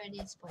up there in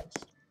its place.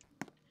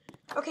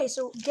 Okay,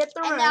 so get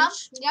the And now,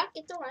 wrench. yeah,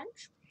 get the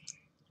wrench.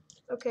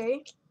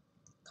 Okay.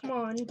 Come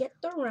on, get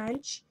the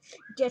wrench.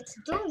 Get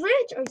the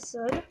wrench, I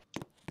said.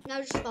 Now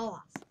just fall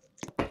off.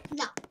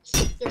 Now,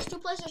 there's 2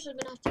 places you're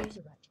gonna have to use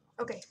the wrench.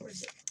 Okay,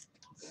 where's it?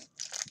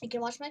 You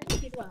can watch my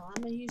computer while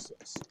I'm gonna use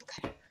this.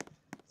 Okay.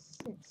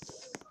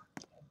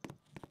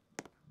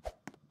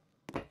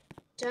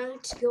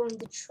 Don't go in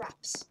the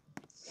traps.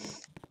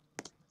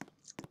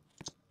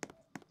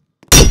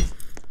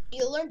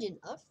 You learned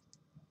enough.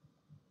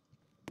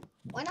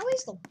 Why not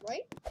waste them,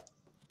 right?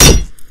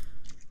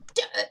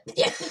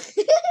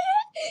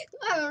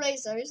 I'm gonna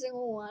waste every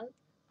single one.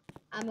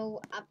 I'm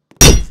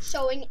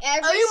showing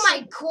every. Oh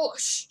my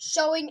gosh.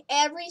 Showing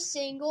every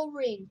single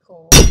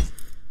wrinkle.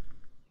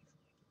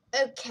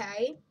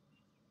 Okay.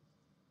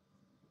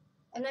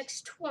 The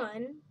next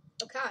one.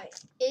 Okay.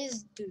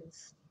 Is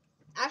Booth.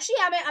 Actually,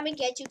 I'm gonna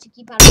get you to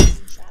keep out of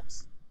these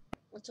traps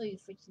until you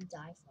freaking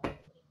die. Finally.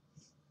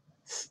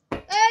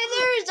 Hey,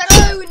 there's a.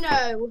 Oh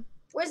no.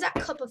 Where's that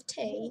cup of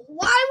tea?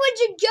 Why would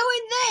you go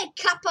in there,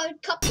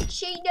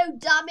 cappuccino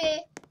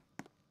dummy?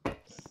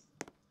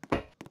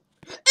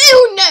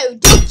 Oh no!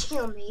 Don't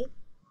kill me.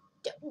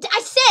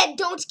 I said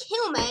don't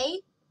kill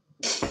me.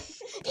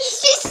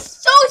 She's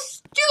so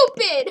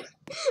stupid,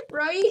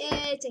 right?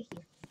 It's a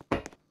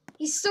here.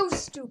 He's so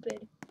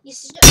stupid.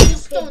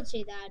 Just don't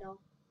say that at all.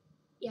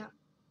 Yeah.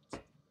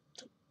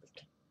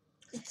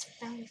 It's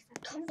fine.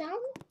 Calm down.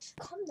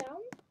 Calm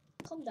down.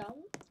 Calm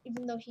down.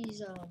 Even though he's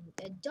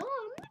dumb,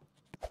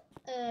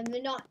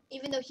 not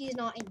even though he's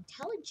not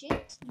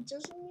intelligent,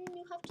 doesn't mean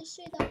you have to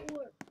say that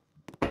word.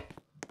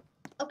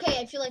 Okay,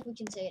 I feel like we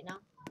can say it now.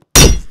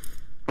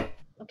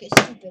 Okay,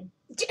 stupid.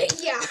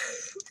 Yeah.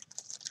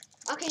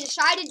 Okay, just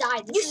try to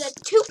die. You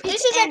stupid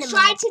This is animal. a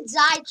try to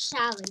die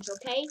challenge,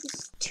 okay?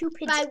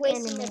 Stupid By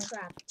wasting animal. a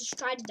trap. Just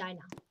try to die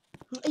now.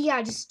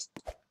 Yeah, just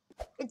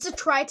it's a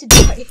try to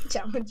die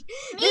challenge.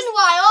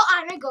 Meanwhile,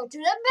 I'm gonna go to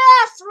the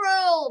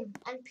bathroom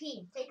and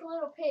pee. Take a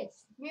little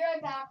piss. Be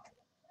right back.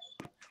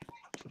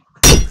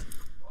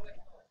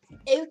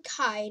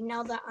 Okay,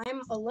 now that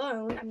I'm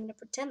alone, I'm gonna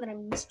pretend that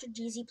I'm Mr.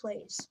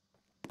 GZPlaz.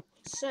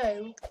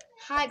 So,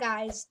 hi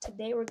guys.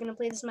 Today we're gonna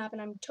play this map,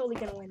 and I'm totally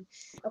gonna win.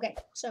 Okay,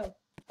 so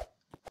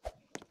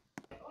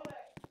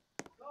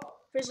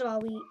first of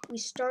all, we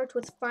start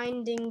with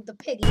finding the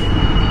piggy.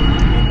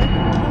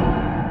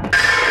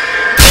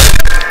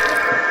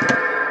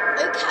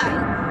 Okay.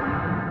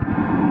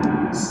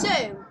 So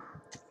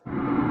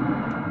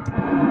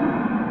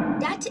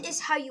that is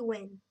how you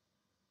win.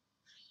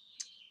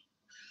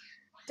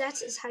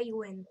 That is how you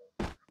win.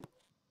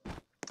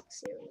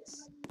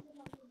 Serious.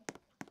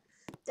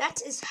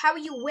 That is how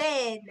you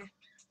win.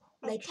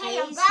 Okay,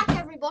 I'm back,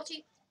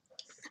 everybody.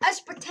 I was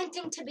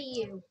pretending to be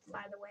you,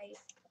 by the way.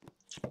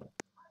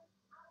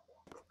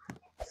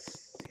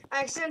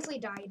 I accidentally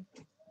died.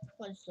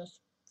 What is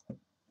this?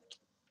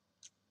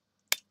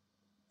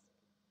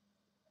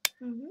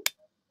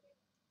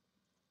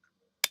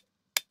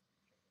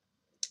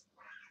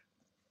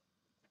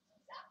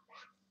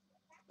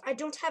 I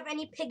don't have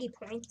any piggy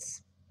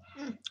points.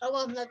 Oh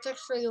well, that's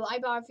extra for you. I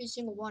bought every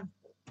single one.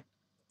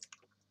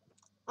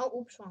 Oh,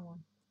 oops, wrong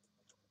one.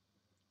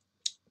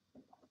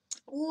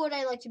 Who would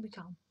I like to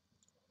become?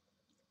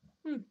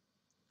 I'm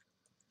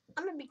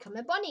gonna become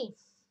a bunny.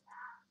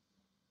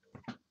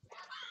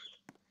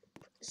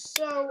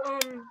 So,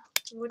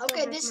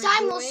 Okay, this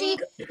time we'll see.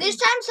 This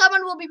time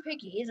someone will be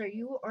picky, either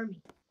you or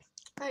me.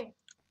 Hey.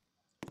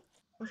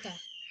 Okay.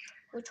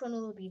 Which one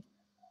will it be?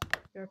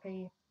 You're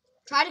piggy.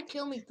 Try to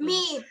kill me, please.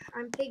 Me!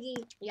 I'm piggy.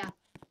 Yeah.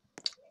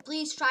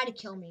 Please try to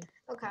kill me.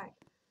 Okay.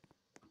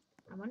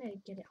 I want to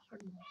get it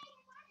hard enough.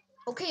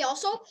 Okay,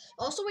 also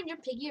when you're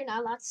piggy, you're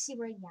not allowed to see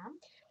where I am.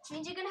 Which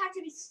means you're gonna have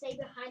to stay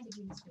behind the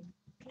green screen.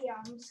 Yeah,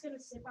 I'm just gonna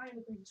sit behind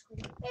the green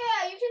screen.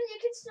 Yeah, you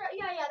can start.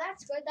 Yeah,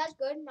 that's good. That's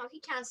good. Now he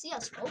can't see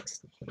us,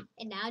 folks,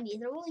 and now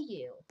neither will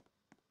you.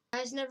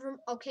 Guys,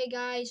 okay,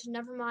 guys,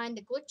 never mind.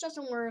 The glitch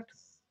doesn't work.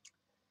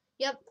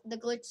 Yep, the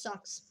glitch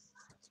sucks.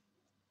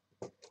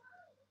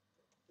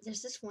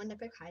 There's this one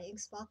epic hiding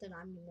spot that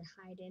I'm gonna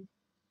hide in.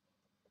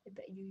 I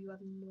bet you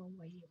have no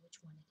idea which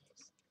one it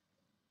is.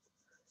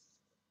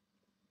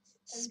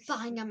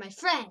 Spying on my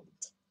friend.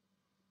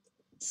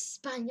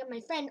 Spying on my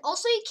friend.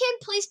 Also, you can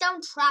place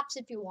down traps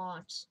if you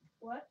want.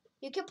 What?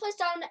 You can place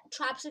down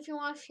traps if you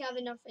want. If you have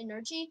enough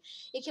energy,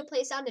 you can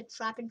place down the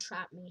trap and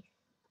trap me.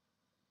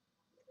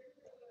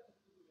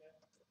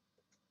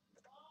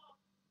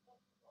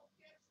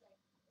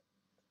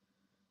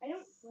 I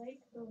don't like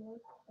the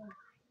look of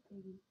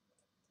piggy.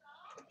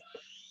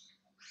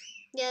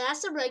 Yeah,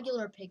 that's a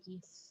regular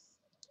piggy.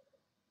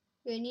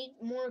 You need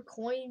more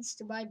coins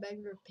to buy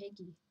regular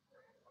piggy.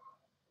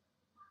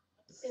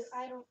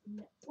 I don't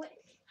know. Wait,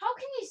 how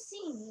can you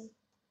see me?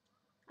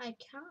 I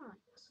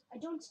can't. I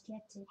don't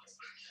get it.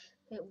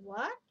 Wait,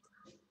 what?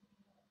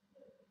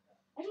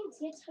 I don't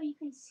get how you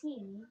can see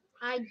me.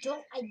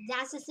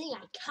 That's the thing.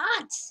 I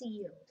can't see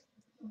you.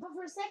 But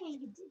for a second,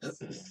 you did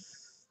see me.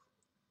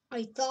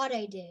 I thought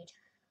I did.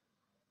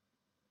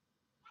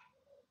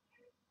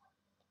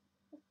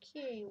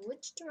 Okay,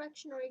 which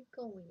direction are you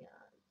going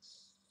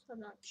at? I'm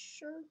not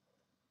sure.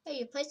 Hey,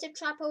 you placed a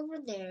trap over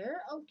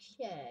there.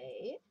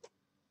 Okay.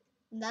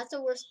 And that's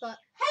the worst spot.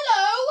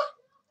 Hello!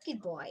 Good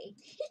boy.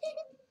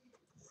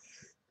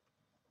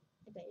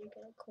 I bet you're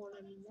gonna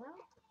corner me now.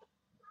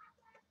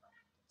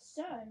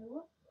 So,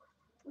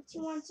 what do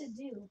you want to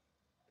do?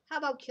 How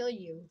about kill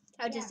you?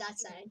 How does Yeah, that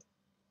sure. sound?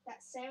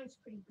 That sounds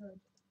pretty good.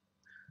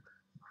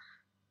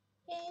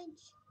 And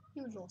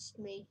you lost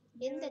me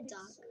in the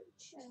dark.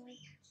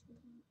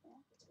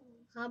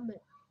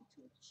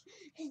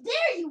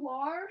 There you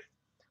are!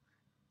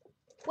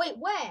 Wait,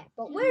 where?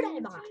 But where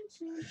am I?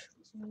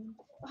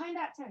 Behind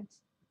that tent.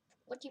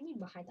 What do you mean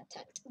behind that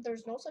tent?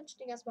 There's no such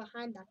thing as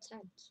behind that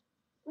tent.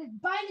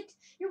 Like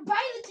you're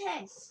by the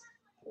tent.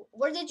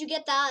 Where did you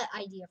get that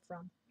idea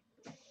from?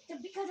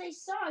 Because I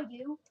saw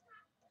you.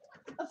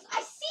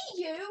 I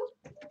see you.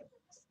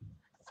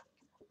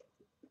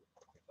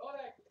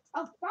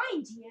 I'll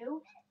find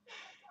you.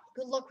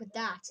 Good luck with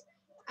that.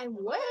 I'm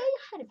way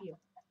ahead of you.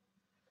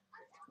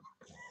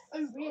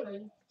 Oh,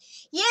 really?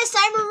 Yes,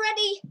 I'm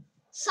already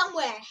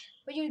somewhere,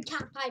 but you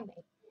can't find me.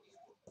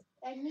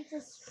 I need a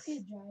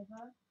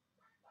screwdriver.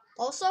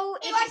 Also,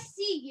 If I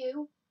see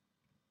you.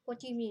 What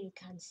do you mean you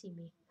can't see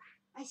me?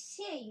 I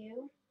see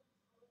you.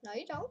 No,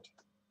 you don't.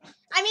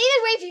 I mean,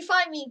 either way, if you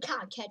find me, you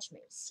can't catch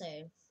me.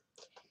 So,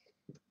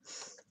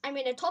 I'm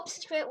in a top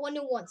secret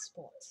 1-on-1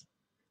 spot.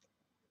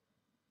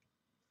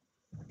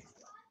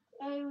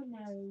 Oh,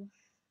 no.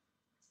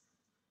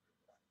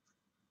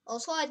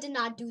 Also, I did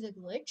not do the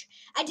glitch.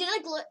 I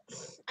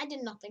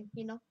did nothing,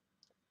 you know.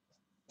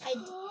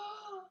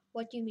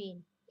 What do you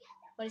mean?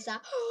 What is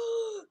that?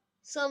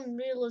 Some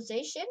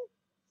realization?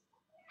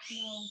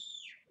 No.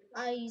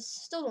 I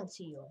still don't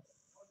see you.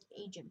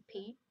 Agent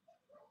P.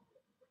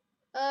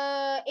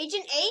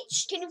 Agent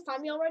H, can you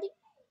find me already?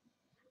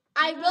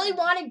 I really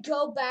want to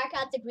go back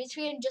at the green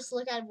screen and just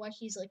look at what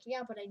he's looking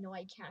at, but I know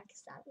I can't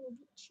because that will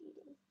be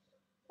cheating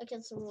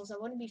against the rules. I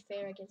want to be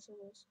fair against the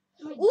rules.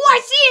 Oh, I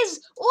see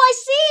his! Oh, I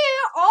see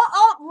it!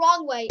 Oh,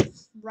 wrong way.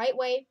 Right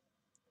way.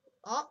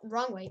 Oh,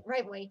 wrong way.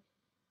 Right way.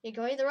 You're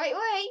going the right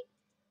way.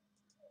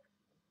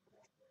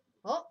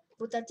 Oh,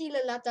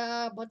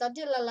 putatila-lata,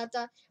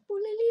 putatila-lata,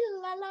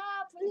 pulili-la-la,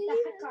 Get the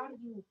heck out of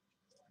you.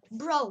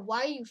 Bro,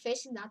 why are you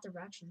facing that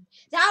direction?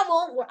 That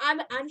won't work.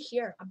 I'm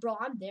here. Bro,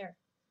 I'm there.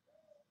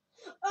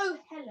 Oh,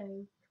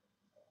 hello.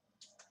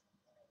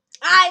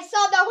 I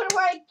thought that would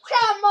work.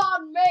 Come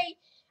on, mate.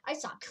 I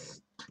suck.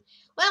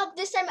 Well,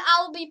 this time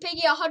I'll be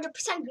Piggy 100%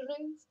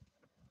 green.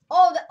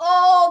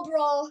 Oh,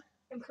 bro.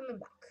 I'm coming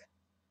back.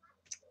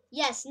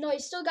 Yes, no, you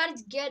still got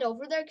to get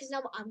over there because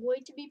now I'm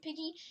going to be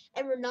Piggy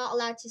and we're not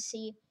allowed to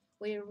see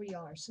where we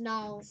are. So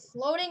now,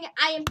 loading,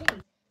 I am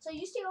Piggy. So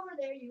you stay over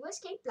there, you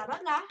escape, blah, blah,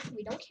 blah.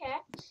 We don't care.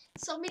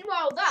 So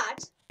meanwhile that,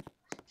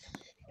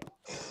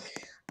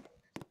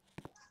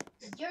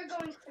 You're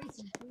going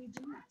crazy. Can you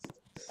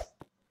gymnastics?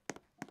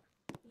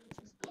 Which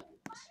is great.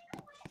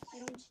 I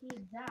don't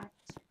need that.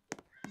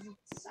 Because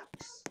it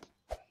sucks.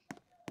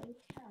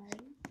 Okay.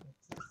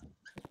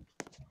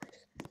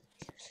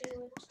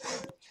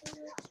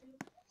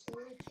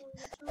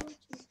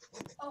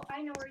 Oh,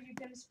 I know where you're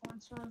gonna spawn,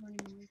 so I'm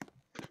running away.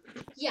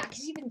 yeah,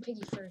 because you've been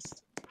Piggy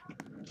first.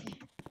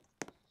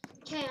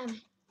 Okay,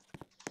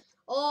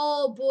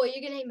 oh boy,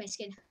 you're gonna hate my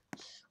skin.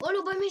 Oh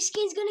no, but my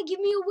skin's gonna give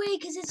me away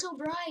because it's so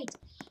bright.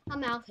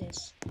 I'm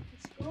Alphys.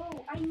 Let's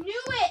go. I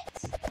knew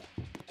it!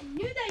 I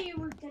knew that you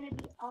were gonna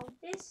be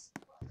Alphys.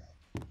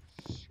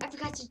 I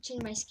forgot to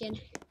change my skin.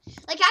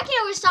 Like, I can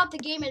always stop the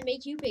game and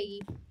make you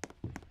Piggy.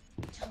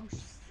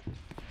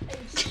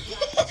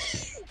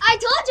 I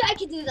told you I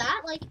could do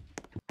that. Like,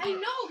 I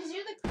know, because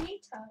you're the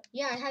creator.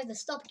 yeah, I have the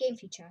stop game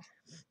feature.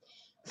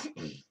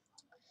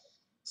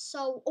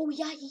 So, oh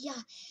yeah.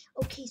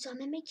 Okay, so I'm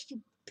gonna make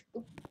you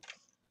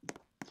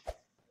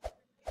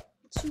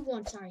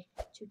 2-1. Sorry,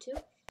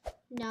 2-2.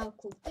 Now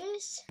equip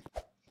this.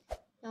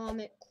 Now I'm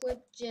gonna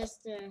equip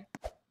just the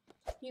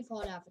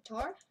default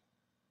avatar.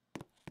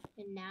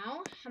 And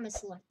now I'm gonna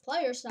select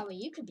player so that way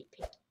you could be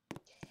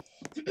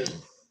Piggy.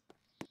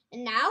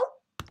 And now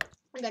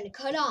I'm gonna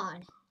cut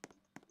on.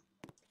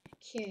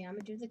 Okay, I'm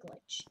gonna do the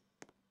glitch.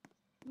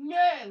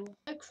 No.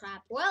 Oh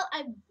crap. Well,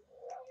 I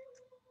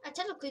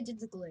technically did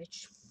the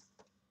glitch.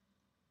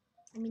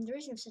 I mean, there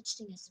is no such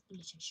thing as a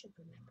glitch. I should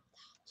remember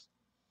that.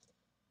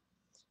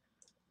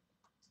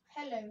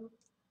 Hello.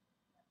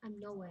 I'm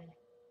nowhere.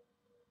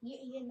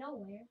 You're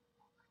nowhere.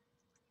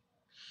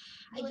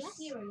 I You're guess.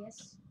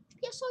 serious.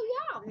 Yes,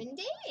 I am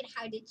indeed.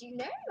 How did you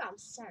know I'm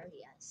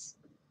serious?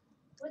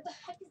 Where the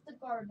heck is the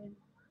garden?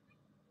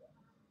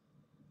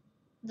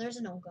 There's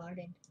no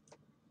garden.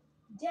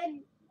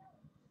 Then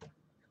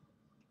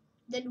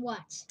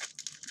what?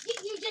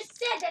 you just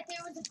said that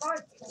there was a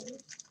garden.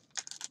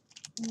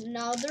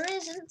 No, there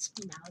isn't.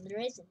 No, there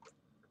isn't.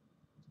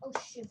 Oh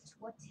shoot!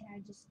 What did I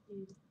just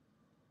do?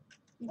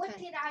 What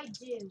Okay. did I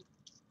do?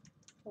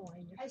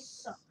 Fine. I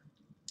suck.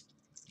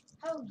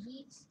 How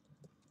yeet?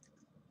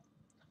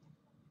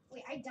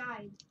 Wait, I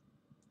died.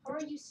 How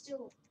are you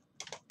still?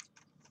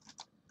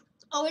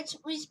 Oh, it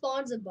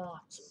respawns a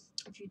bot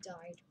if you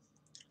died.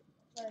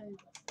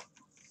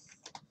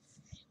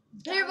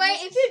 Here,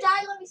 wait, if you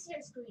die, let me see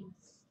your screen.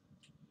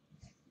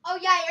 Oh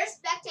yeah, you're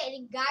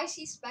spectating. Guys,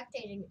 he's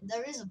spectating.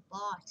 There is a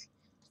bot.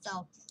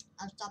 So,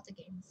 I'll stop the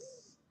game.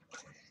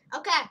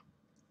 Okay.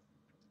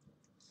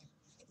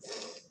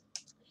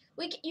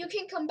 You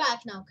can come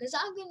back now, because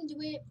I'm going to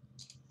do it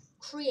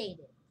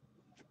creative.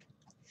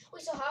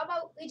 Wait, so how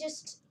about we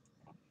just?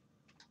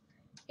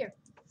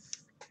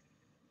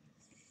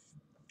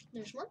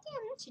 There's one thing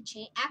I want to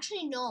change.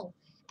 Actually, no.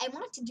 I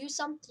want to do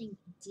something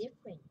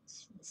different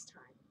this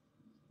time.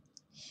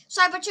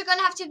 Sorry, but you're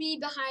gonna have to be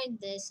behind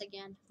this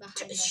again.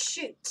 Behind this.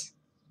 Shoot.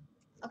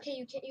 Okay,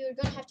 you're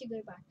gonna have to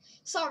go back.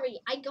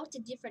 Sorry, I got a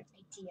different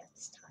idea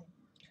this time.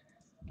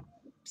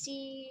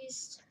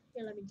 Oopsies.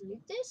 Here, let me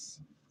delete this.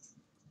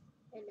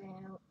 And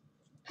now,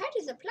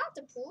 Patty's a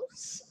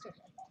platypus.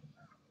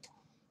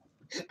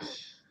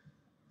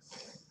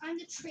 I'm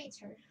the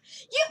traitor.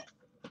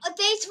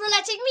 Thanks for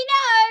letting me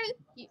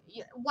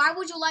know. Why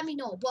would you let me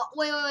know? But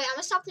wait. I'm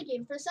gonna stop the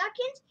game for a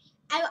second.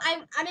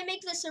 I'm gonna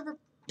make the server.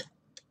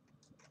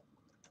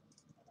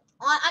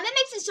 I'm gonna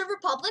make the server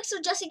public,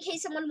 so just in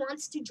case someone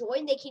wants to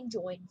join, they can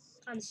join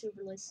on the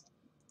server list.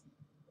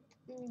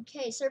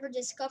 Okay, server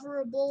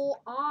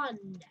discoverable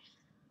on.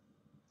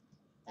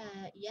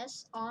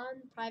 Yes,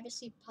 on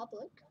privacy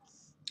public.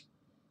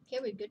 Okay,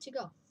 we're good to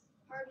go.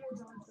 Hard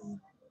mode's on for me.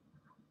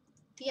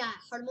 Yeah,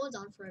 hard mode's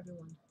on for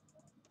everyone.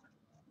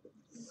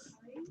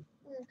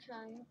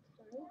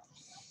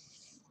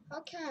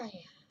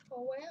 Okay.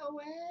 Away,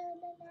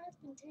 the life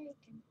been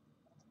taken.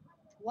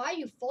 Why are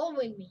you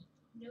following me?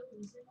 No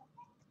reason.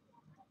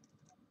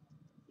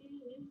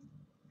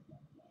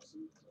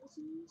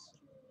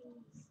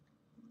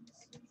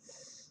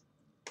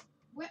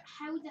 What?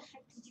 How the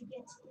heck did you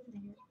get in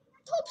there?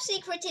 Top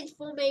secret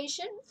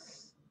information.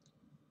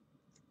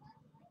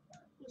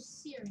 You're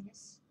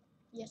serious?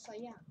 Yes, I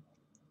am.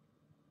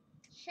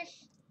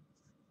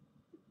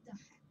 What the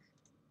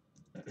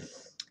heck?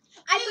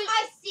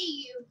 I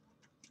see you.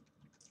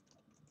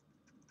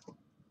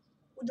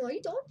 No,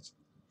 you don't.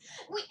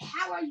 Wait,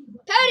 how are you?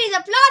 Patty's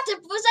a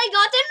platypus. I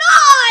got a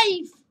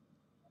knife.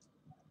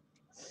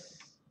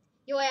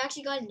 Yo, I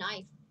actually got a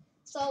knife.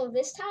 So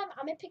this time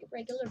I'm gonna pick a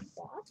regular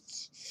bot,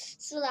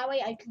 so that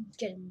way I can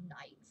get a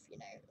knife. You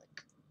know,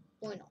 like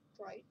why not,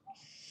 right?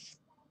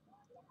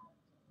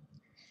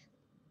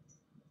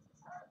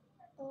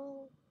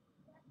 Oh.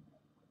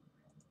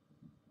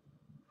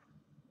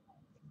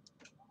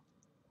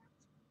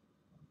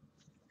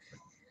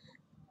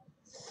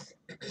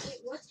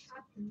 Wait, what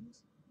happened?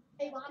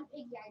 Hey, I'm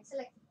Piggy. I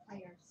selected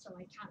player, so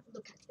I can't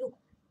look at you.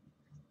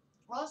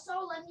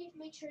 Also, let me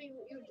make sure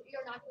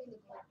you're not doing the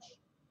glitch.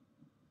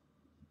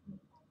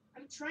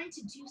 I'm trying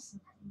to do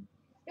something.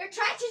 You're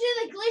trying to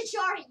do the glitch,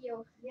 aren't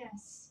you?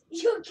 Yes.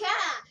 You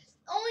can't.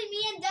 Only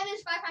me and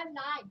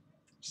Dennis559.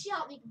 She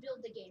helped me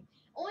build the game.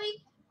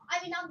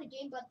 Not the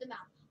game, but the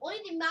map.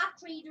 Only the map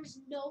creators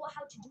know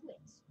how to do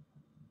it.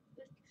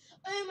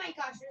 Oh my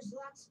gosh, there's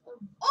lots of.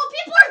 Oh,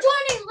 people are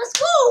joining. Let's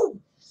go.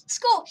 Let's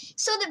go.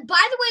 So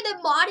by the way,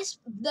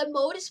 the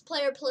mode is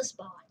player plus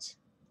bot.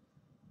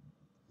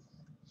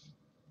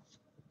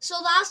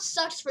 So that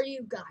sucks for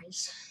you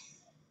guys.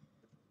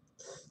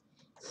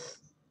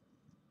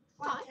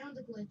 Oh, I found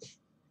the glitch.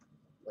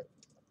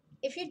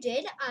 If you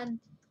did,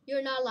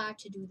 you're not allowed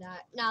to do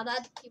that. Now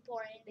that people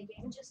are in the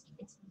game, just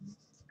it's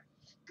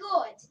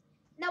good.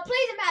 Now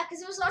play the map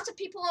because there's lots of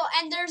people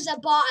and there's a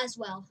bot as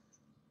well.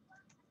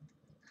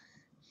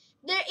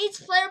 It's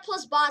player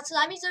plus bot, so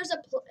that means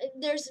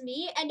there's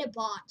me and a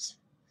bot.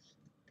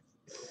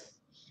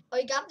 Oh,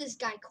 you got this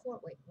guy.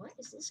 Wait, what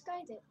is this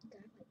guy? The guy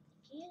I think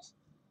he is?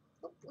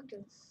 Oh, we're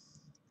good.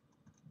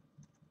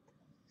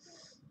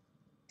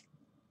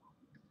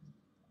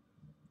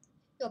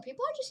 Yo,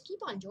 people just keep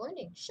on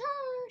joining.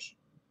 Shush.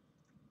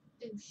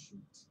 Oh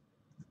shoot.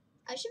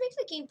 I should make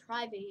the game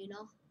private, you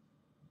know.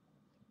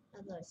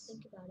 Now that I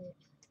think about it.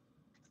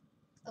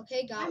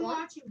 Okay, got I'm one.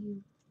 watching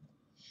you.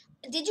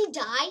 Did you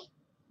die?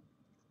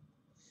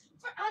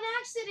 On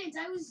accident.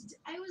 I was.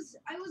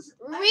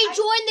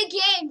 Rejoin the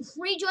game.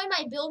 Rejoin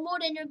my build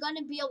mode, and you're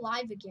gonna be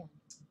alive again.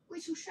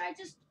 Wait. So should I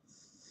just?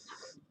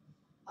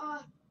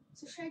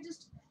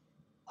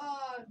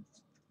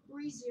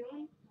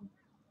 Resume?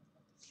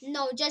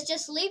 No,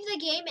 just leave the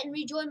game and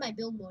rejoin my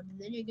build mode, and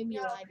then you're gonna be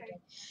alive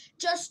again.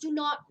 Just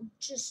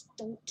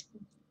don't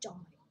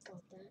die.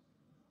 Got that?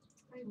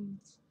 I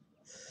won't.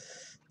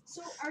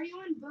 So are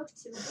you in book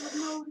 2 build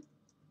mode?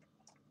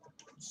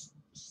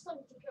 Just let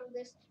me take care of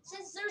this.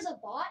 Since there's a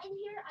bot in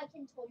here, I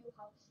can tell you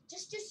how.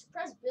 Just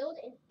press build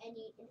in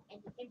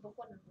book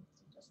 1 or book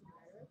 2. Doesn't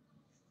matter.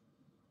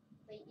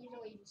 But you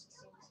know you just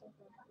say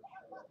something.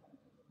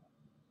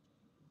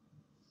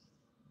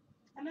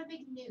 I'm a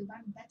big noob.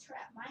 I'm better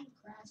at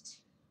Minecraft.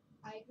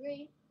 I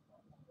agree.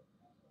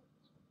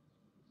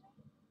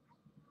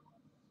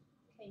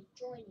 Okay,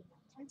 joining.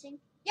 Attempting.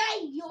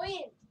 Yay, you're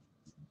in.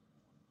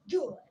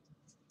 Good.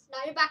 Now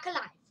you're back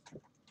alive.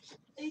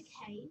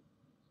 Okay.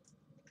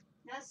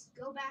 Let's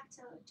go back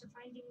to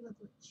finding the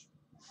glitch.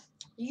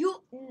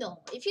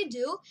 No. If you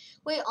do,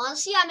 wait,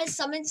 honestly, I'm gonna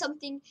summon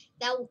something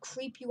that will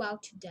creep you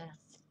out to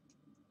death.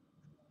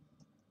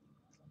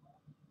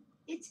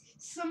 It's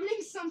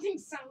summoning something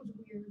sounds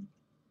weird.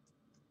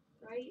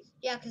 Right?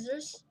 Yeah, because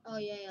there's. Oh,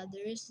 yeah,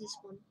 there is this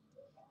one.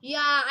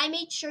 Yeah, I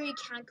made sure you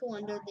can't go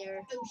under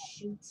there. Oh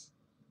shoot.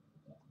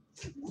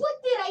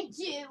 What did I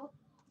do?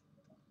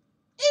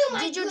 Oh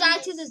my Did you goodness.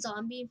 die to the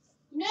zombie?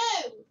 No.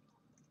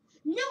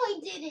 No, I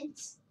didn't.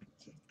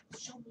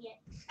 Show me it.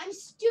 I'm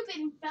stupid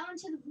and fell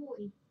into the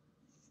void.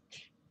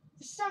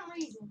 For some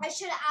reason. I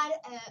should add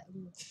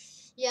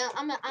yeah,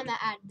 I'm gonna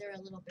add there a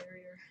little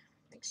barrier.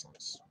 Makes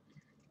sense.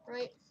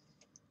 Right?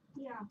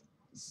 Yeah.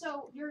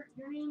 So your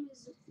name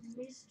is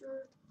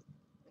Mr.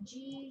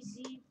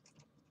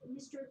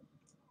 Mr.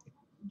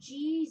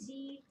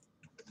 GZ.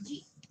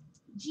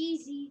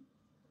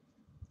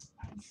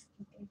 I'm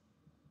stupid.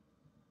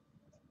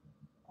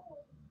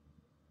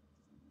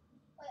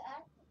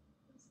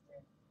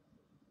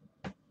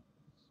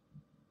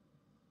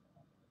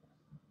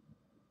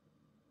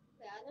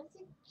 I don't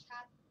think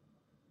cat.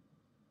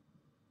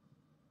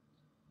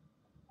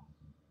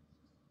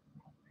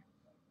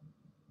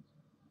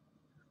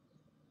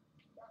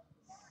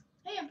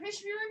 Hey, I'm pretty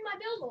sure you're in my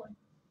billboard.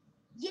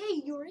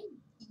 Yay, you're in.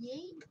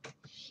 Yay.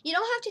 You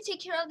don't have to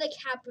take care of the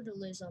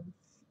capitalism.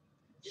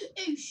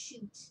 Oh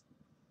shoot.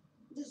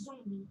 The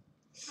zombie.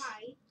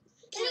 Hi.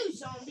 Hello,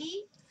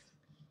 zombie.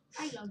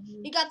 I love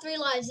you. You got 3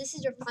 lives. This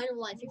is your final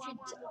life. If you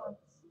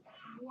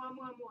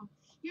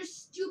You're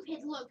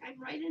stupid. Look,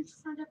 I'm right in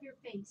front of your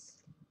face.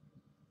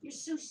 You're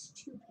so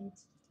stupid.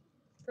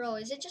 Bro,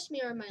 is it just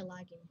me or am I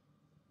lagging?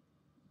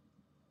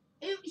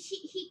 Oh,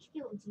 he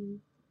killed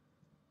you.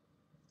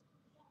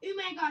 Oh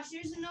my gosh,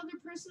 there's another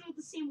person with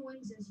the same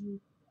wings as you.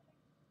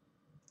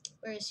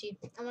 Where is he?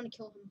 I want to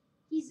kill him.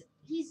 He's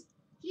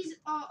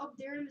up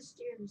there in the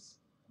stairs,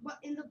 but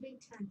in the big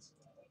tent.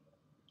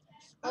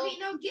 Okay,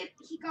 no,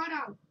 he got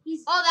out.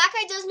 Oh, that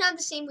guy doesn't have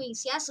the same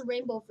wings. He has the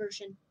rainbow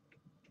version.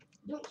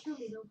 Don't kill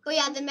me though. But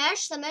yeah, the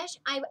mesh,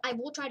 I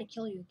will try to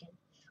kill you again.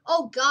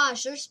 Oh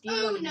gosh, there's speed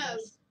Oh running no.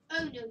 death.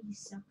 Oh no, you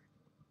suck.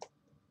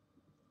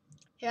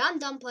 Here, I'm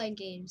done playing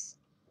games.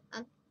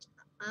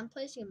 I'm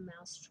placing a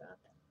mouse trap.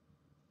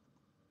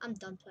 I'm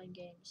done playing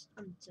games.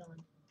 I'm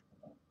done.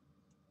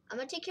 I'm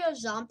gonna take care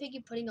of Piggy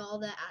putting all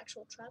the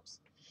actual traps.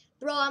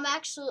 Bro, I'm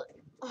actually.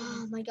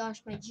 Oh my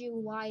gosh, my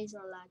GUIs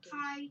are lagging.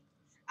 Hi.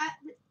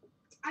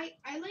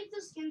 I like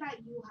the skin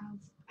that you have.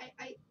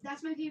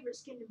 That's my favorite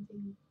skin in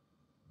Piggy.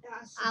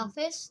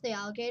 Alphys, the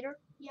alligator.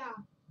 Yeah.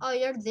 Oh,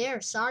 you're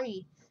there.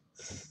 Sorry.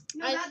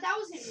 No, that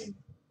wasn't me.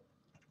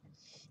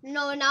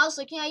 No, when I was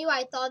looking at you,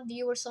 I thought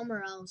you were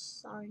somewhere else.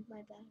 Sorry,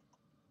 my bad.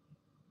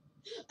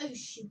 Oh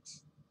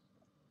shoot.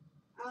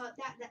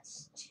 That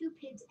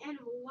stupid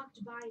animal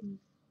walked by me.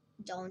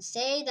 Don't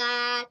say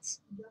that.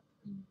 Yup.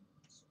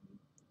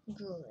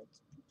 Good.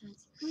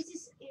 Who's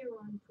this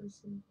Aaron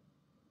person?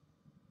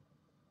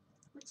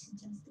 What does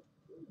the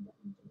blue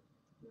button do?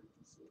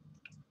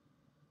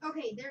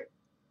 Okay, there.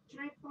 Can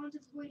I fall into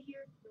the void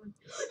here?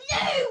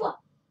 No!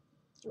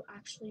 You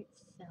actually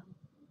fell.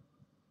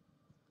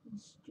 I'm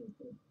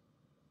stupid.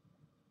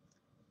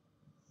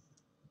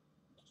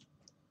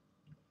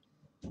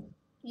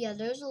 Yeah,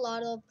 there's a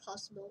lot of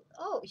possible.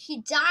 Oh,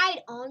 he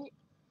died on.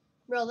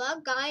 Bro,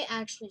 that guy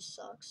actually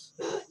sucks.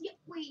 Yeah,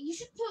 wait, you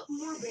should put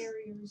more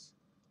barriers.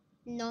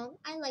 No,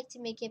 I like to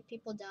make it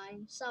people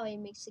die. So it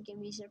makes the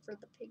game easier for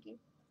the piggy.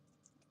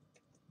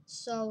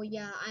 So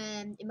yeah,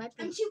 it might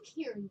be. I'm too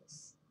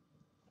curious.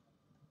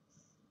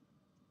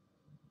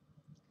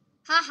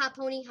 Haha,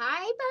 Pony.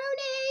 Hi,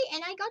 Pony.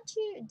 And I got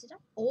you. Did I?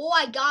 Oh,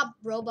 I got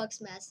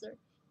Robux Master.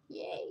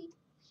 Yay.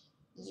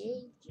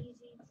 Yay.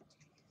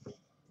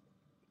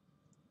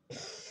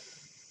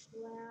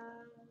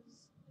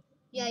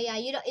 Yeah.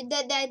 You know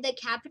the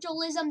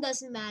capitalism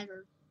doesn't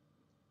matter.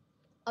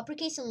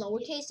 Uppercase and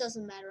lowercase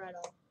doesn't matter at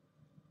all.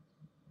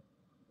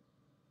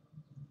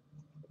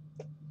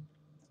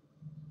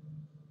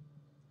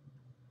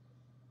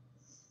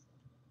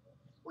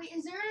 Wait,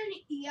 is there an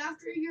E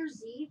after your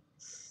Z?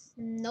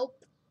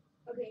 Nope.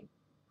 Okay.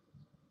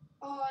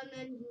 Oh, and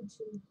then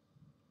YouTube.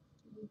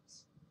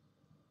 Oops.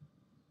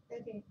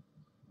 Okay.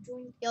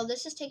 Join. Yo,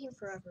 this is taking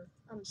forever.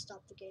 I'm gonna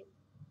stop the game.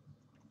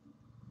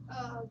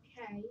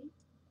 Okay.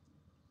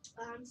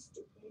 I'm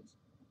stupid.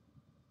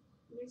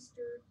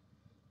 Mr.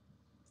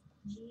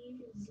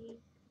 GZ.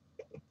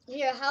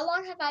 Here, how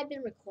long have I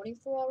been recording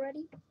for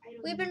already? I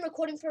don't We've know. been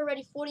recording for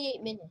already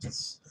 48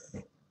 minutes.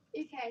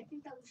 Okay, I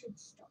think that we should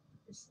stop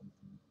or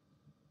something.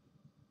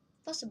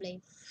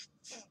 Possibly.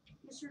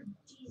 Mr.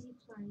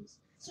 GZPlaz.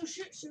 So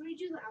should we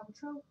do the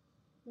outro?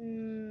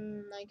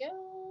 I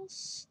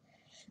guess.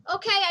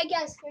 Okay, I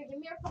guess. Here, give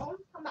me your phone.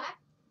 Come back.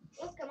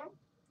 Oh, come on.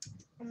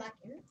 Come back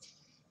here.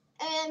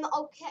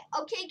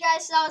 Okay,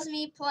 guys. So that was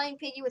me playing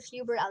Piggy with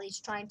Hubert, at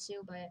least trying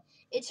to, but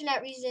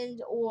internet reasons,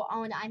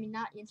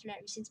 not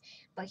internet reasons,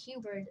 but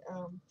Hubert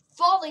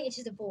falling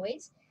into the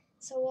void.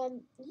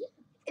 So yeah.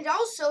 And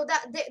also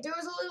that there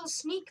was a little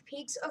sneak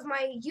peeks of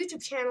my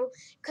YouTube channel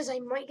because I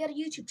might get a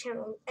YouTube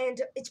channel, and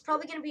it's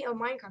probably gonna be a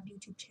Minecraft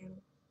YouTube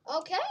channel.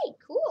 Okay,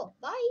 cool.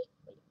 Bye.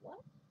 Wait,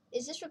 what?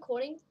 Is this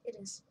recording? It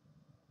is.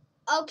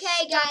 Okay,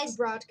 Stop the guys.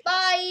 broadcast.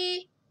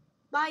 Bye.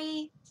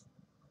 Bye.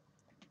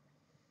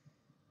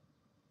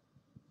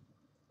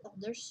 Oh,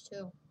 there's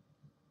two.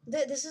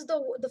 This is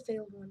the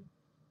failed one.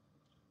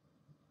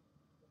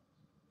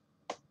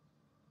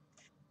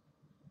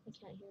 I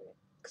can't hear it.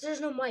 Cause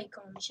there's no mic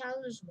on.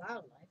 Challenge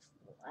wildlife.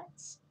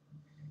 What?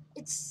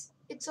 It's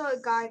a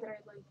guy that I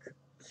like.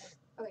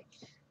 Okay.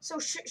 So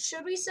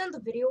should we send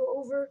the video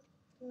over?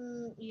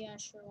 Yeah,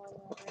 sure. Why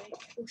not, right?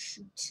 Oh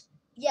shoot.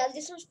 Yeah,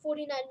 this was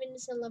 49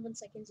 minutes and 11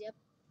 seconds. Yep.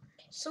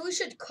 So we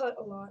should cut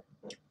a lot.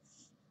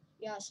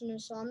 Yeah.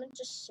 So I'm gonna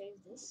just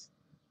save this.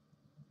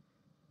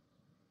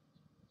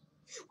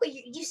 Wait,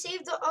 you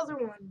saved the other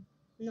one.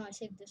 No, I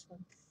saved this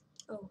one.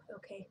 Oh,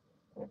 okay.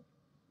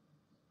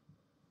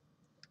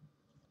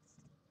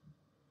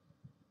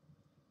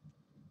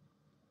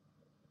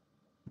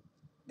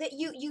 That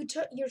you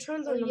turned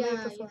the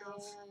microphone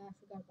off. Yeah, I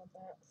forgot about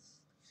that.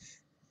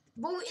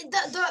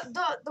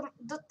 But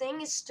the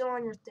thing is still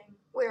on your thing.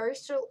 Wait, are you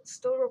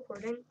still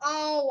recording?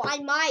 Oh, I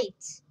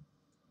might.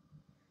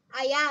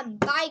 I am.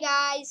 Bye,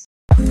 guys.